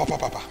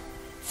Papa,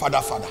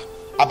 Father,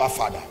 Abba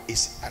Father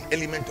is an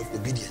element of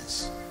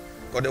obedience.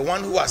 Because the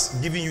one who has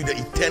given you the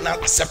eternal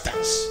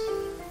acceptance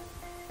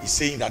is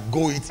saying that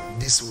go it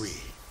this way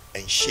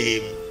and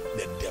shame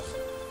the devil.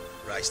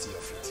 Rise to your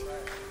feet.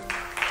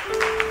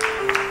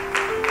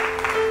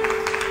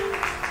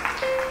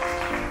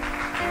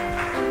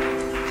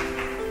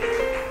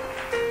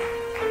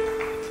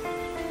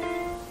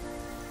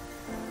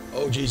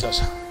 Oh,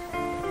 Jesus.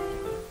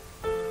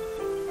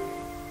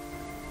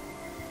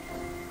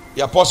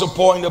 The Apostle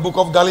Paul in the book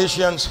of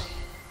Galatians,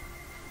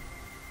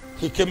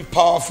 he came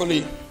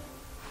powerfully.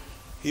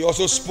 He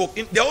also spoke.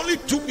 There are only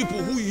two people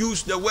who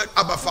use the word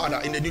Abba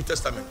Father in the New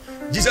Testament: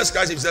 Jesus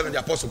Christ himself and the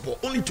Apostle Paul.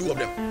 Only two of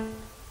them.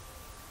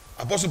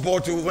 Apostle Paul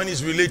too, when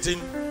he's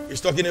relating,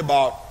 he's talking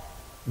about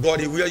God,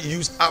 he will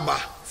use Abba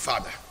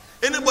Father.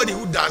 Anybody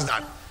who does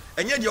that,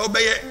 and yet you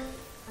obey it,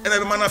 and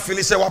every man feel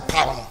say what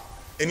power.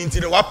 And into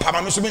the what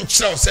power,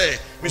 say,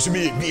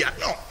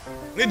 no.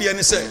 ne de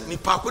ne say ni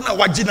pa ko na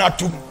wagina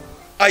atum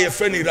aye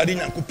friend irade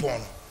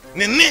Nyankopon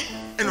ne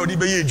ene odi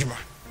be ye adwuma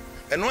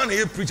eno na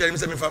ye preacher ni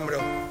say me famre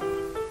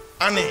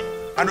ane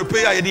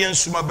anope ya ye de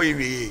nsuma ba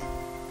ye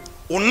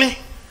one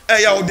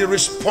ya wo de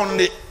respond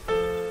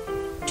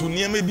to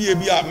niam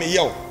bi a me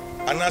ye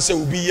ana say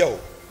obi ye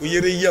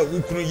oyere ye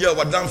ukunu ye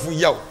wadamfo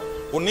ye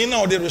one na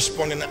wo de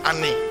respond na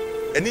ane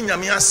eni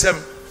nyame asem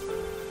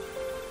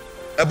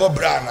ebo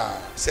brana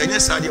say nye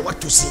sa de what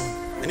to see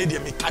eni de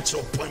me catch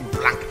your point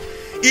blank.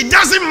 It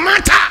doesn't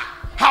matter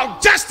how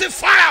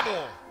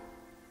justifiable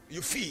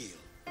you feel,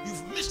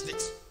 you've missed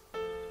it.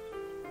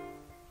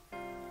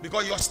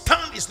 Because your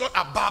stand is not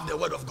above the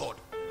word of God.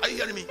 Are you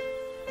hearing me?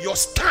 Your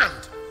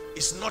stand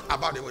is not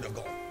above the word of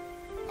God.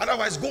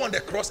 Otherwise, go on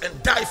the cross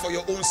and die for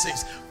your own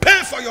sins.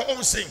 Pay for your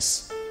own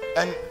sins.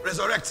 And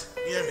resurrect.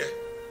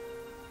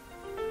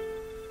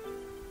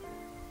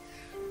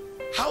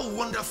 How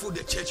wonderful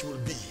the church will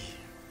be.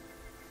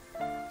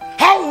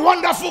 How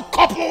wonderful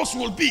couples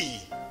will be.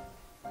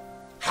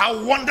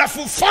 How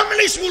wonderful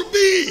families will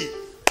be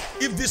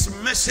if this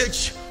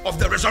message of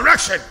the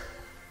resurrection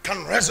can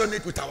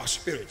resonate with our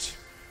spirit.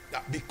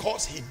 That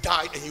because he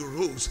died and he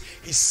rose,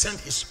 he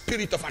sent his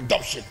spirit of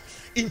adoption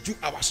into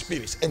our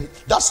spirits. And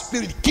that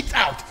spirit kicked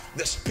out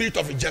the spirit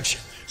of rejection.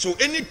 So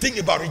anything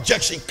about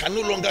rejection can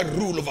no longer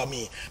rule over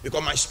me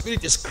because my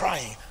spirit is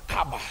crying,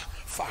 Abba,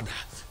 Father,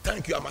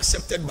 thank you, I'm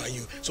accepted by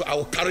you. So I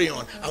will carry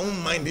on. I won't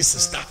mind this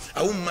sister.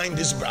 I won't mind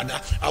this brother.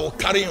 I will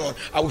carry on.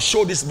 I will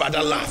show this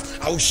brother love.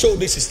 I will show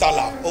this sister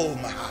love. Oh,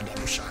 my heart,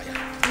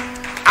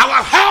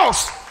 our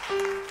house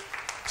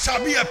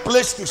shall be a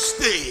place to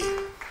stay.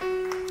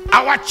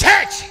 Our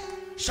church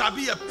shall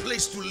be a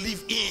place to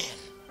live in.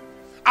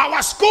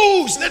 Our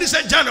schools, ladies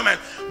and gentlemen,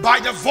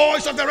 by the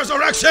voice of the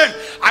resurrection,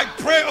 I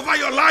pray over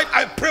your life,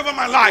 I pray over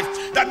my life,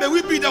 that may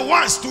we be the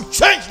ones to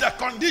change the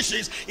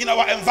conditions in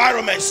our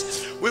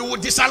environments. We will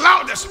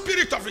disallow the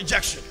spirit of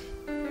rejection.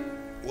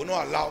 We will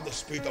not allow the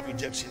spirit of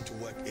rejection to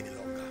work any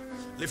longer.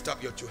 Lift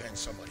up your two hands,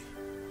 somebody.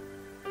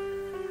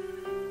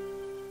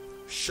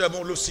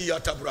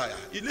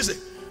 Listen,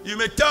 you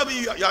may tell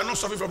me you are not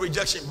suffering from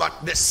rejection, but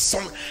there's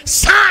some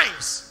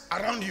signs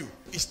around you.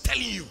 It's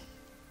telling you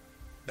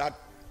that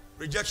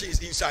rejection is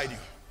inside you.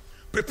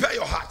 Prepare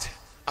your heart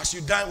as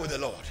you dine with the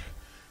Lord,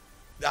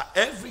 that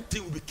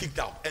everything will be kicked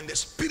out and the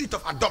spirit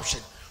of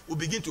adoption will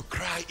begin to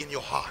cry in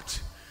your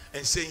heart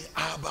and saying,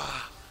 Abba,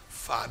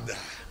 Father,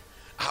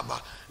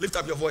 Abba. Lift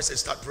up your voice and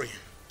start praying.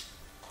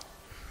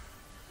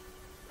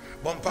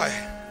 Bompai.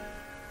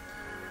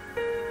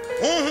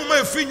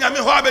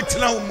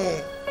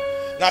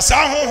 Now,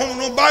 some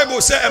no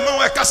Bible say,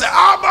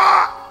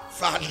 Abba,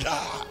 Father.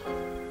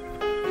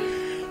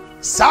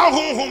 Some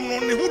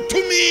no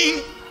to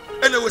me,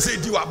 and they will say,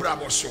 Do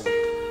Abrabo so.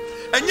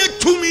 And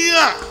yet to me,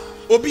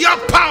 Obia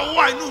power,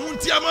 I know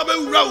Huntiama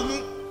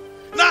Raum.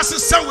 Nasa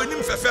San with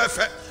him for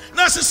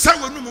Nasa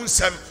San with Numun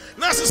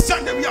Nasa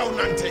San that we are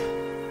Nante.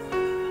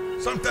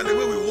 Sometimes the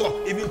way we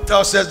walk even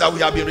tells us that we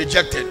have been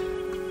rejected.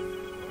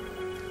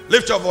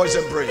 Lift your voice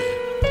and pray.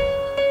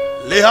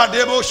 Leha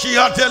debo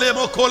shia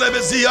telebo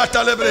kolebezia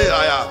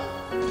talebreaya.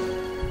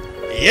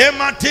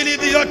 Yema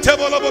tilibio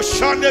tebolobo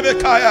shande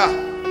bekaya.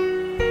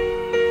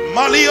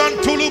 Malian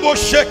tulubo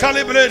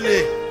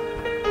shekalibrene.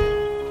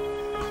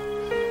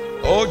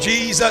 Oh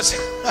Jesus.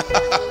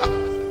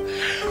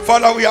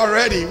 Father, we are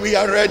ready. We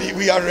are ready.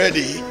 We are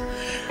ready.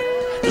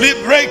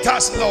 Liberate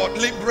us, Lord.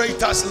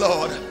 Liberate us,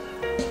 Lord.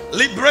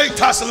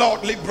 Liberate us,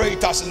 Lord.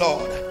 Liberate us,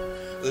 Lord.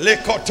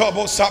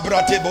 Lekotobo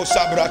sabratebo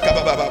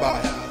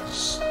sabrakabababaya.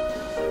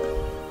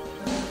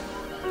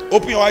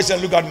 Open your eyes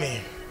and look at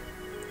me.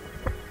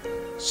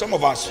 Some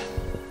of us,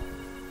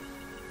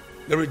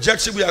 the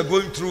rejection we are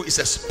going through is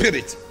a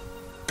spirit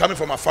coming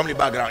from our family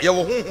background.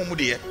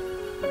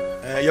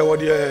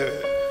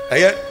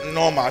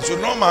 Normal. So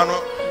normal,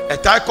 no. A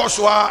type course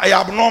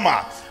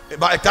abnormal,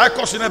 but a type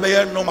course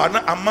never normal.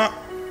 Ama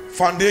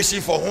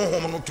foundation for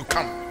home to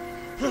come.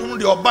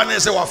 The urban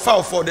say we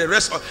fall for the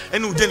rest of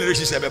any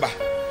generations.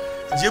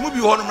 Jemu bi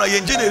hono na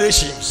yen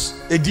generations.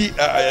 Edi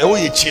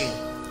oye chin.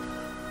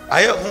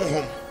 Aye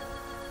home.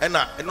 And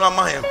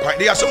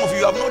there are some of you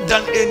who have not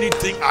done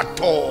anything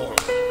at all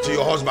to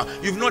your husband.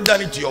 You've not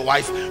done it to your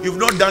wife. You've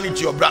not done it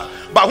to your brother.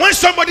 But when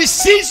somebody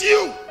sees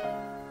you,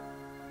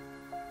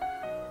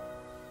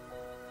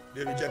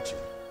 they reject you.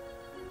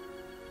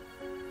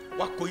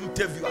 Wako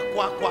interview,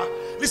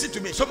 listen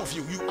to me. Some of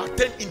you, you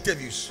attend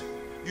interviews.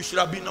 You should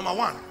have been number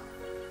one,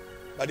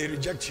 but they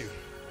reject you.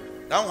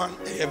 That one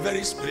is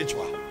very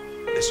spiritual.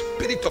 The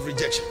spirit of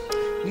rejection.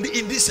 In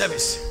this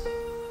service,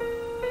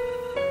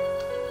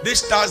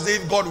 this Thursday,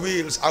 if God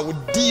wills, I will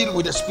deal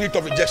with the spirit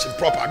of rejection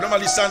proper.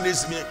 Normally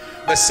Sundays,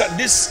 but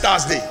this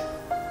Thursday,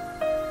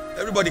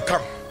 everybody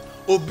come.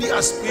 Obi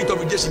a spirit of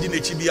rejection in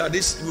HBR.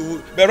 This,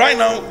 but right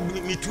now,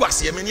 me too.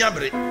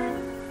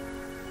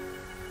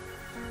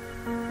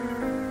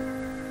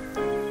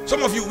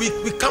 Some of you,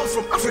 we come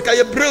from Africa.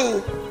 You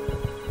bro,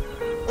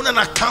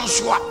 una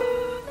kanswa,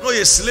 no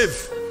you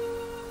slave.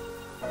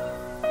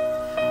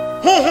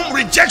 Home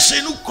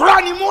rejection, no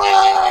crying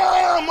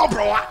more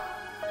bro.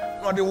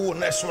 No, the whole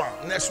next one,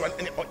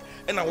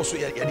 and I also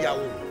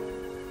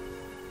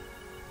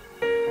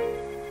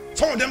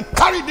some of them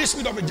carry this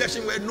spirit of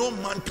rejection where no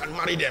man can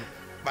marry them,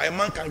 but a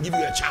man can give you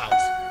a child.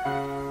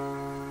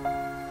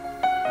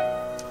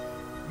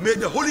 May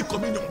the Holy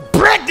Communion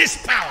break this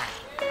power.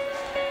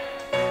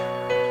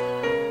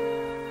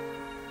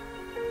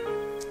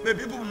 May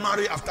people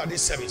marry after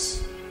this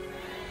service.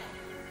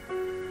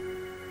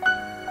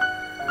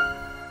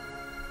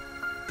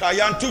 Take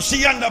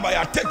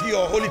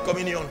your Holy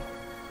Communion.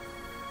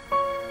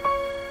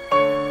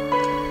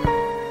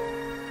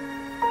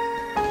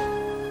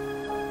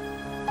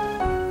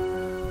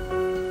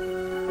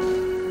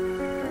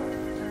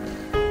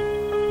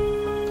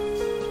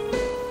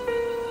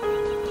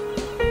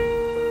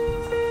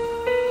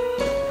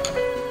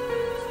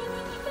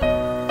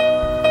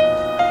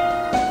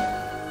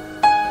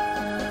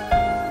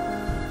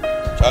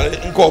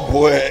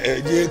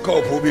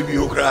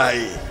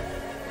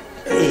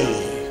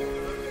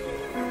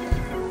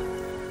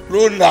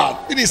 Ronald,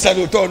 it is a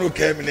little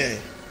came in.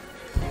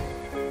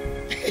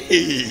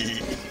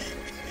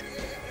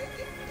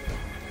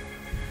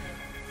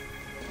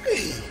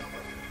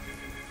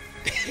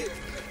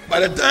 By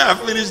the time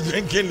I finish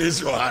drinking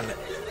this one,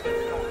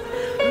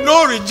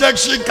 no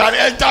rejection can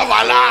enter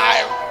my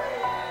life.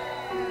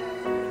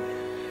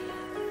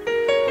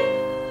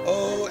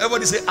 Oh,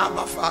 everybody say,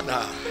 Abba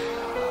Father.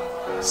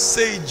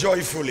 Say it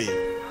joyfully.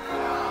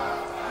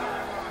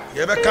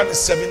 You ever count it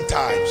 7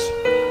 times,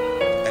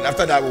 and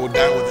after that we will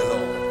dine with the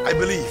Lord. I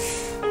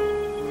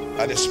believe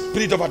that the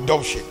spirit of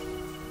adoption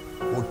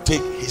will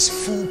take his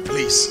full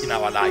place in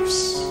our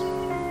lives,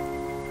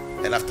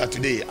 and after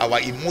today our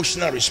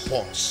emotional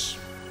response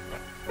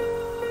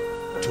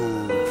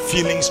to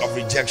feelings of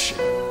rejection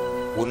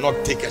will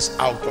not take us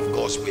out of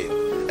God's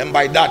will, and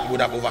by that we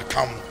would have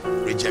overcome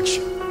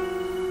rejection,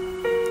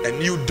 and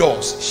new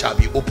doors shall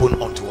be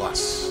opened unto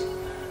us.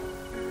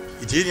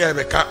 It is here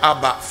become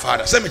Abba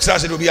Father. Say me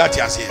chance it will be at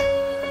here.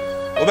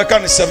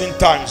 Overcome 7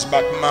 times,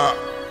 but ma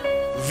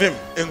vim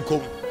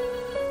enkom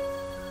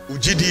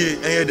ujidie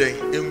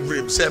eyeden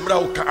embrem. Say mra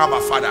wo ka Abba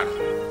Father.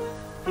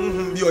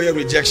 Be your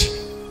rejection.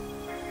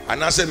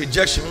 And I say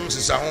rejection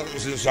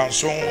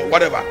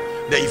whatever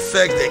the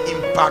effect, the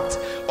impact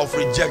of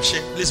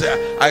rejection. Listen,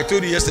 I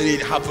told you yesterday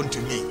it happened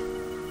to me.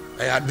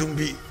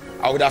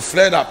 I would have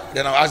flared up.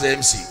 Then I asked the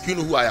MC, you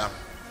know who I am?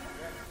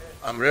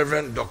 I'm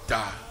Reverend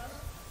Dr.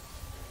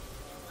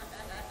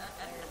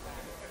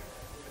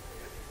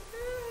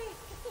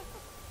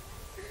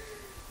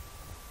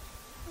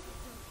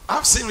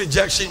 I've seen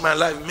rejection in my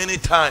life many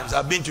times.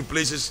 I've been to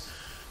places,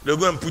 they'll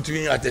go and put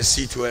me at a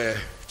seat where,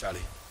 Charlie.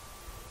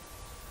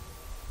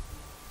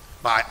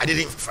 But I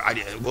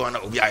didn't go on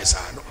Obi Isa.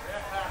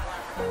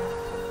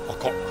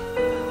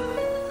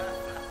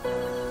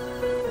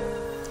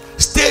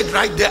 Stayed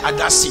right there at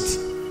that seat.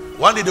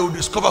 One day they will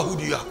discover who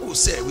you are. Oh,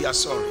 say, we are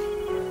sorry.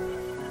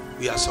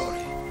 We are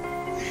sorry.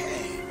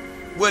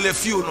 Well,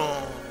 if you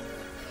know,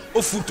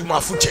 oh, foot to my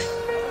foot.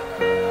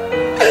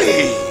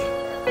 Hey.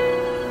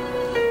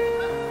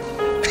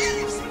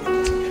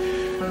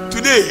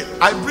 Today,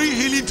 I bring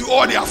healing to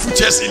all their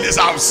futures in this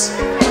house.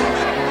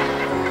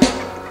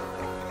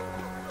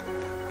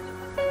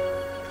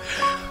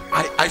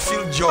 I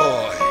feel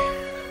joy.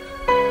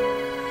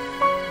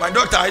 My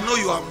doctor, I know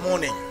you are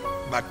mourning,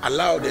 but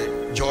allow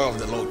the joy of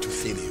the Lord to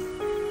fill you.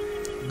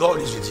 God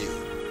is with you.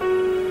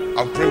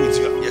 I'll pray with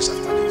you just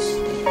after this.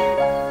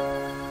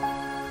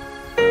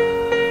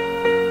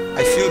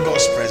 I feel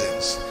God's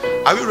presence.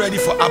 Are we ready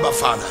for Abba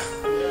Father?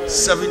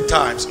 7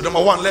 times.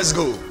 Number 1, let's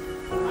go.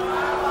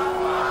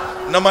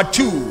 Number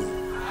 2,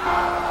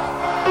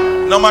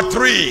 number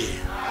 3,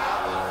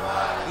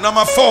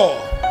 number 4,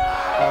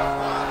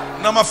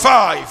 number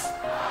 5,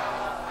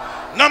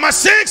 number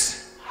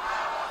 6,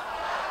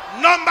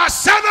 number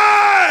 7.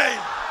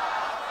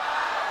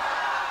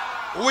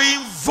 We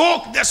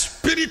invoke the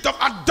spirit of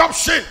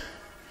adoption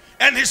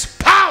and his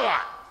power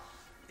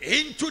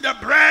into the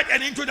bread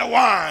and into the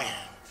wine.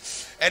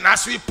 And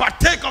as we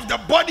partake of the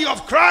body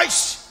of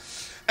Christ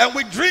and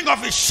we drink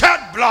of his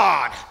shed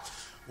blood,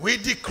 we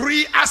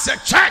decree as a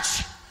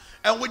church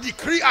and we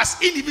decree as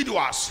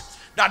individuals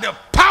that the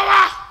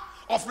power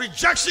of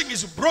rejection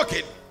is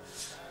broken.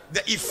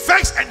 The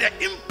effects and the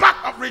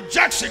impact of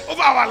rejection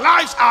over our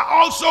lives are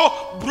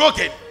also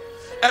broken.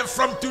 And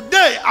from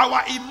today,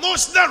 our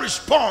emotional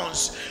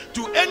response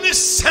to any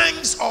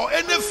sense or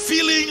any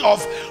feeling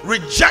of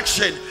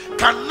rejection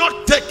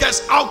cannot take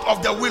us out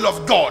of the will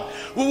of God.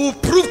 We will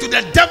prove to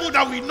the devil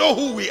that we know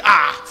who we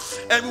are,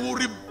 and we will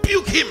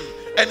rebuke him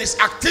and his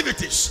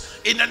activities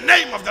in the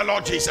name of the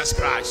Lord Jesus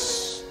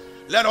Christ.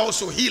 Let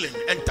also healing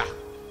enter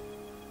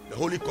the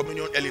Holy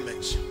Communion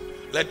elements.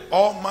 Let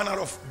all manner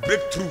of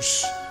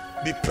breakthroughs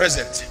be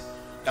present,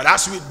 that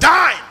as we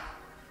dine,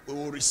 we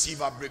will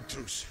receive our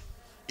breakthroughs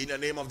in the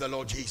name of the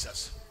Lord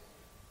Jesus.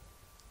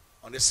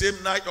 On the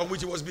same night on which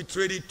he was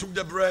betrayed, he took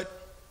the bread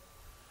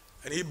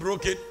and he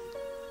broke it,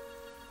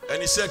 and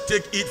he said,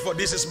 take, eat, for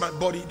this is my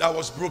body that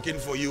was broken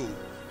for you.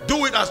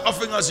 Do it as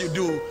often as you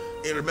do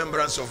in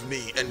remembrance of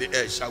me. And the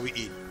earth shall we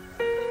eat.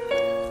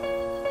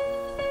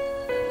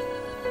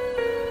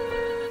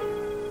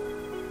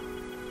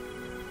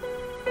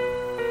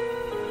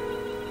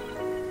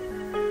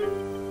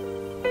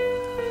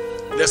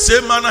 The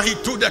same manner he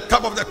took the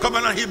cup of the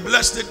covenant, he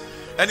blessed it,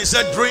 and he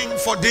said, drink,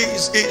 for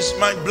this is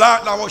my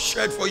blood that was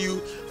shed for you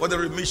for the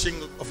remission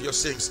of your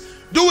sins.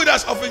 Do it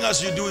as often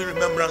as you do in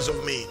remembrance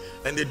of me.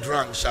 And they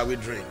drank. Shall we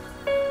drink?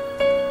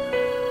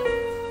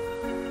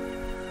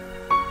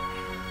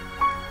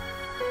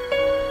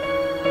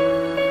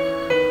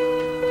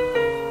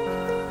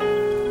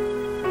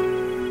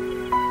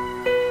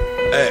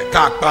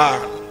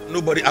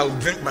 Nobody, I will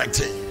drink my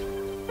tea.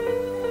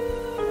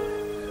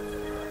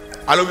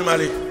 Allo mi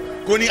male.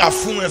 Koni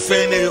afun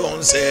efene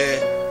on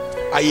say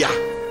aya.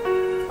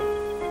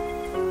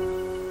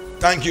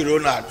 Thank you,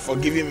 Ronald, for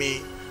giving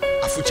me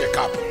a full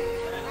checkup.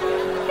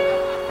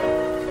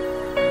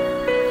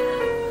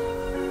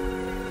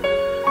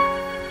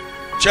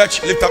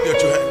 Church, lift up your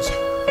two hands.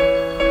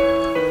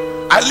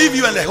 I leave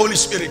you and the Holy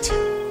Spirit.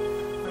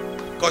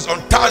 Because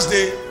on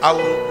Thursday, I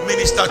will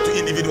minister to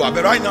individual.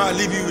 But right now, I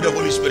leave you with the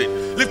Holy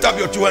Spirit. Lift up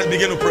your two hands,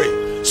 begin to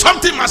pray.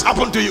 Something must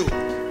happen to you.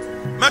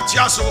 Met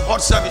Chiaso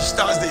hot service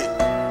Thursday.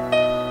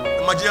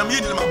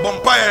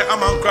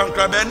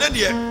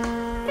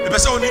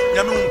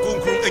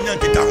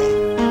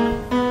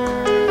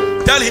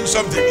 Tell him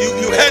something.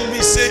 You heard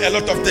me say a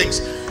lot of things.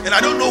 And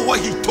I don't know what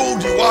he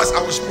told you whilst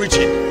I was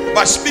preaching.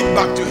 But speak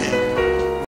back to him.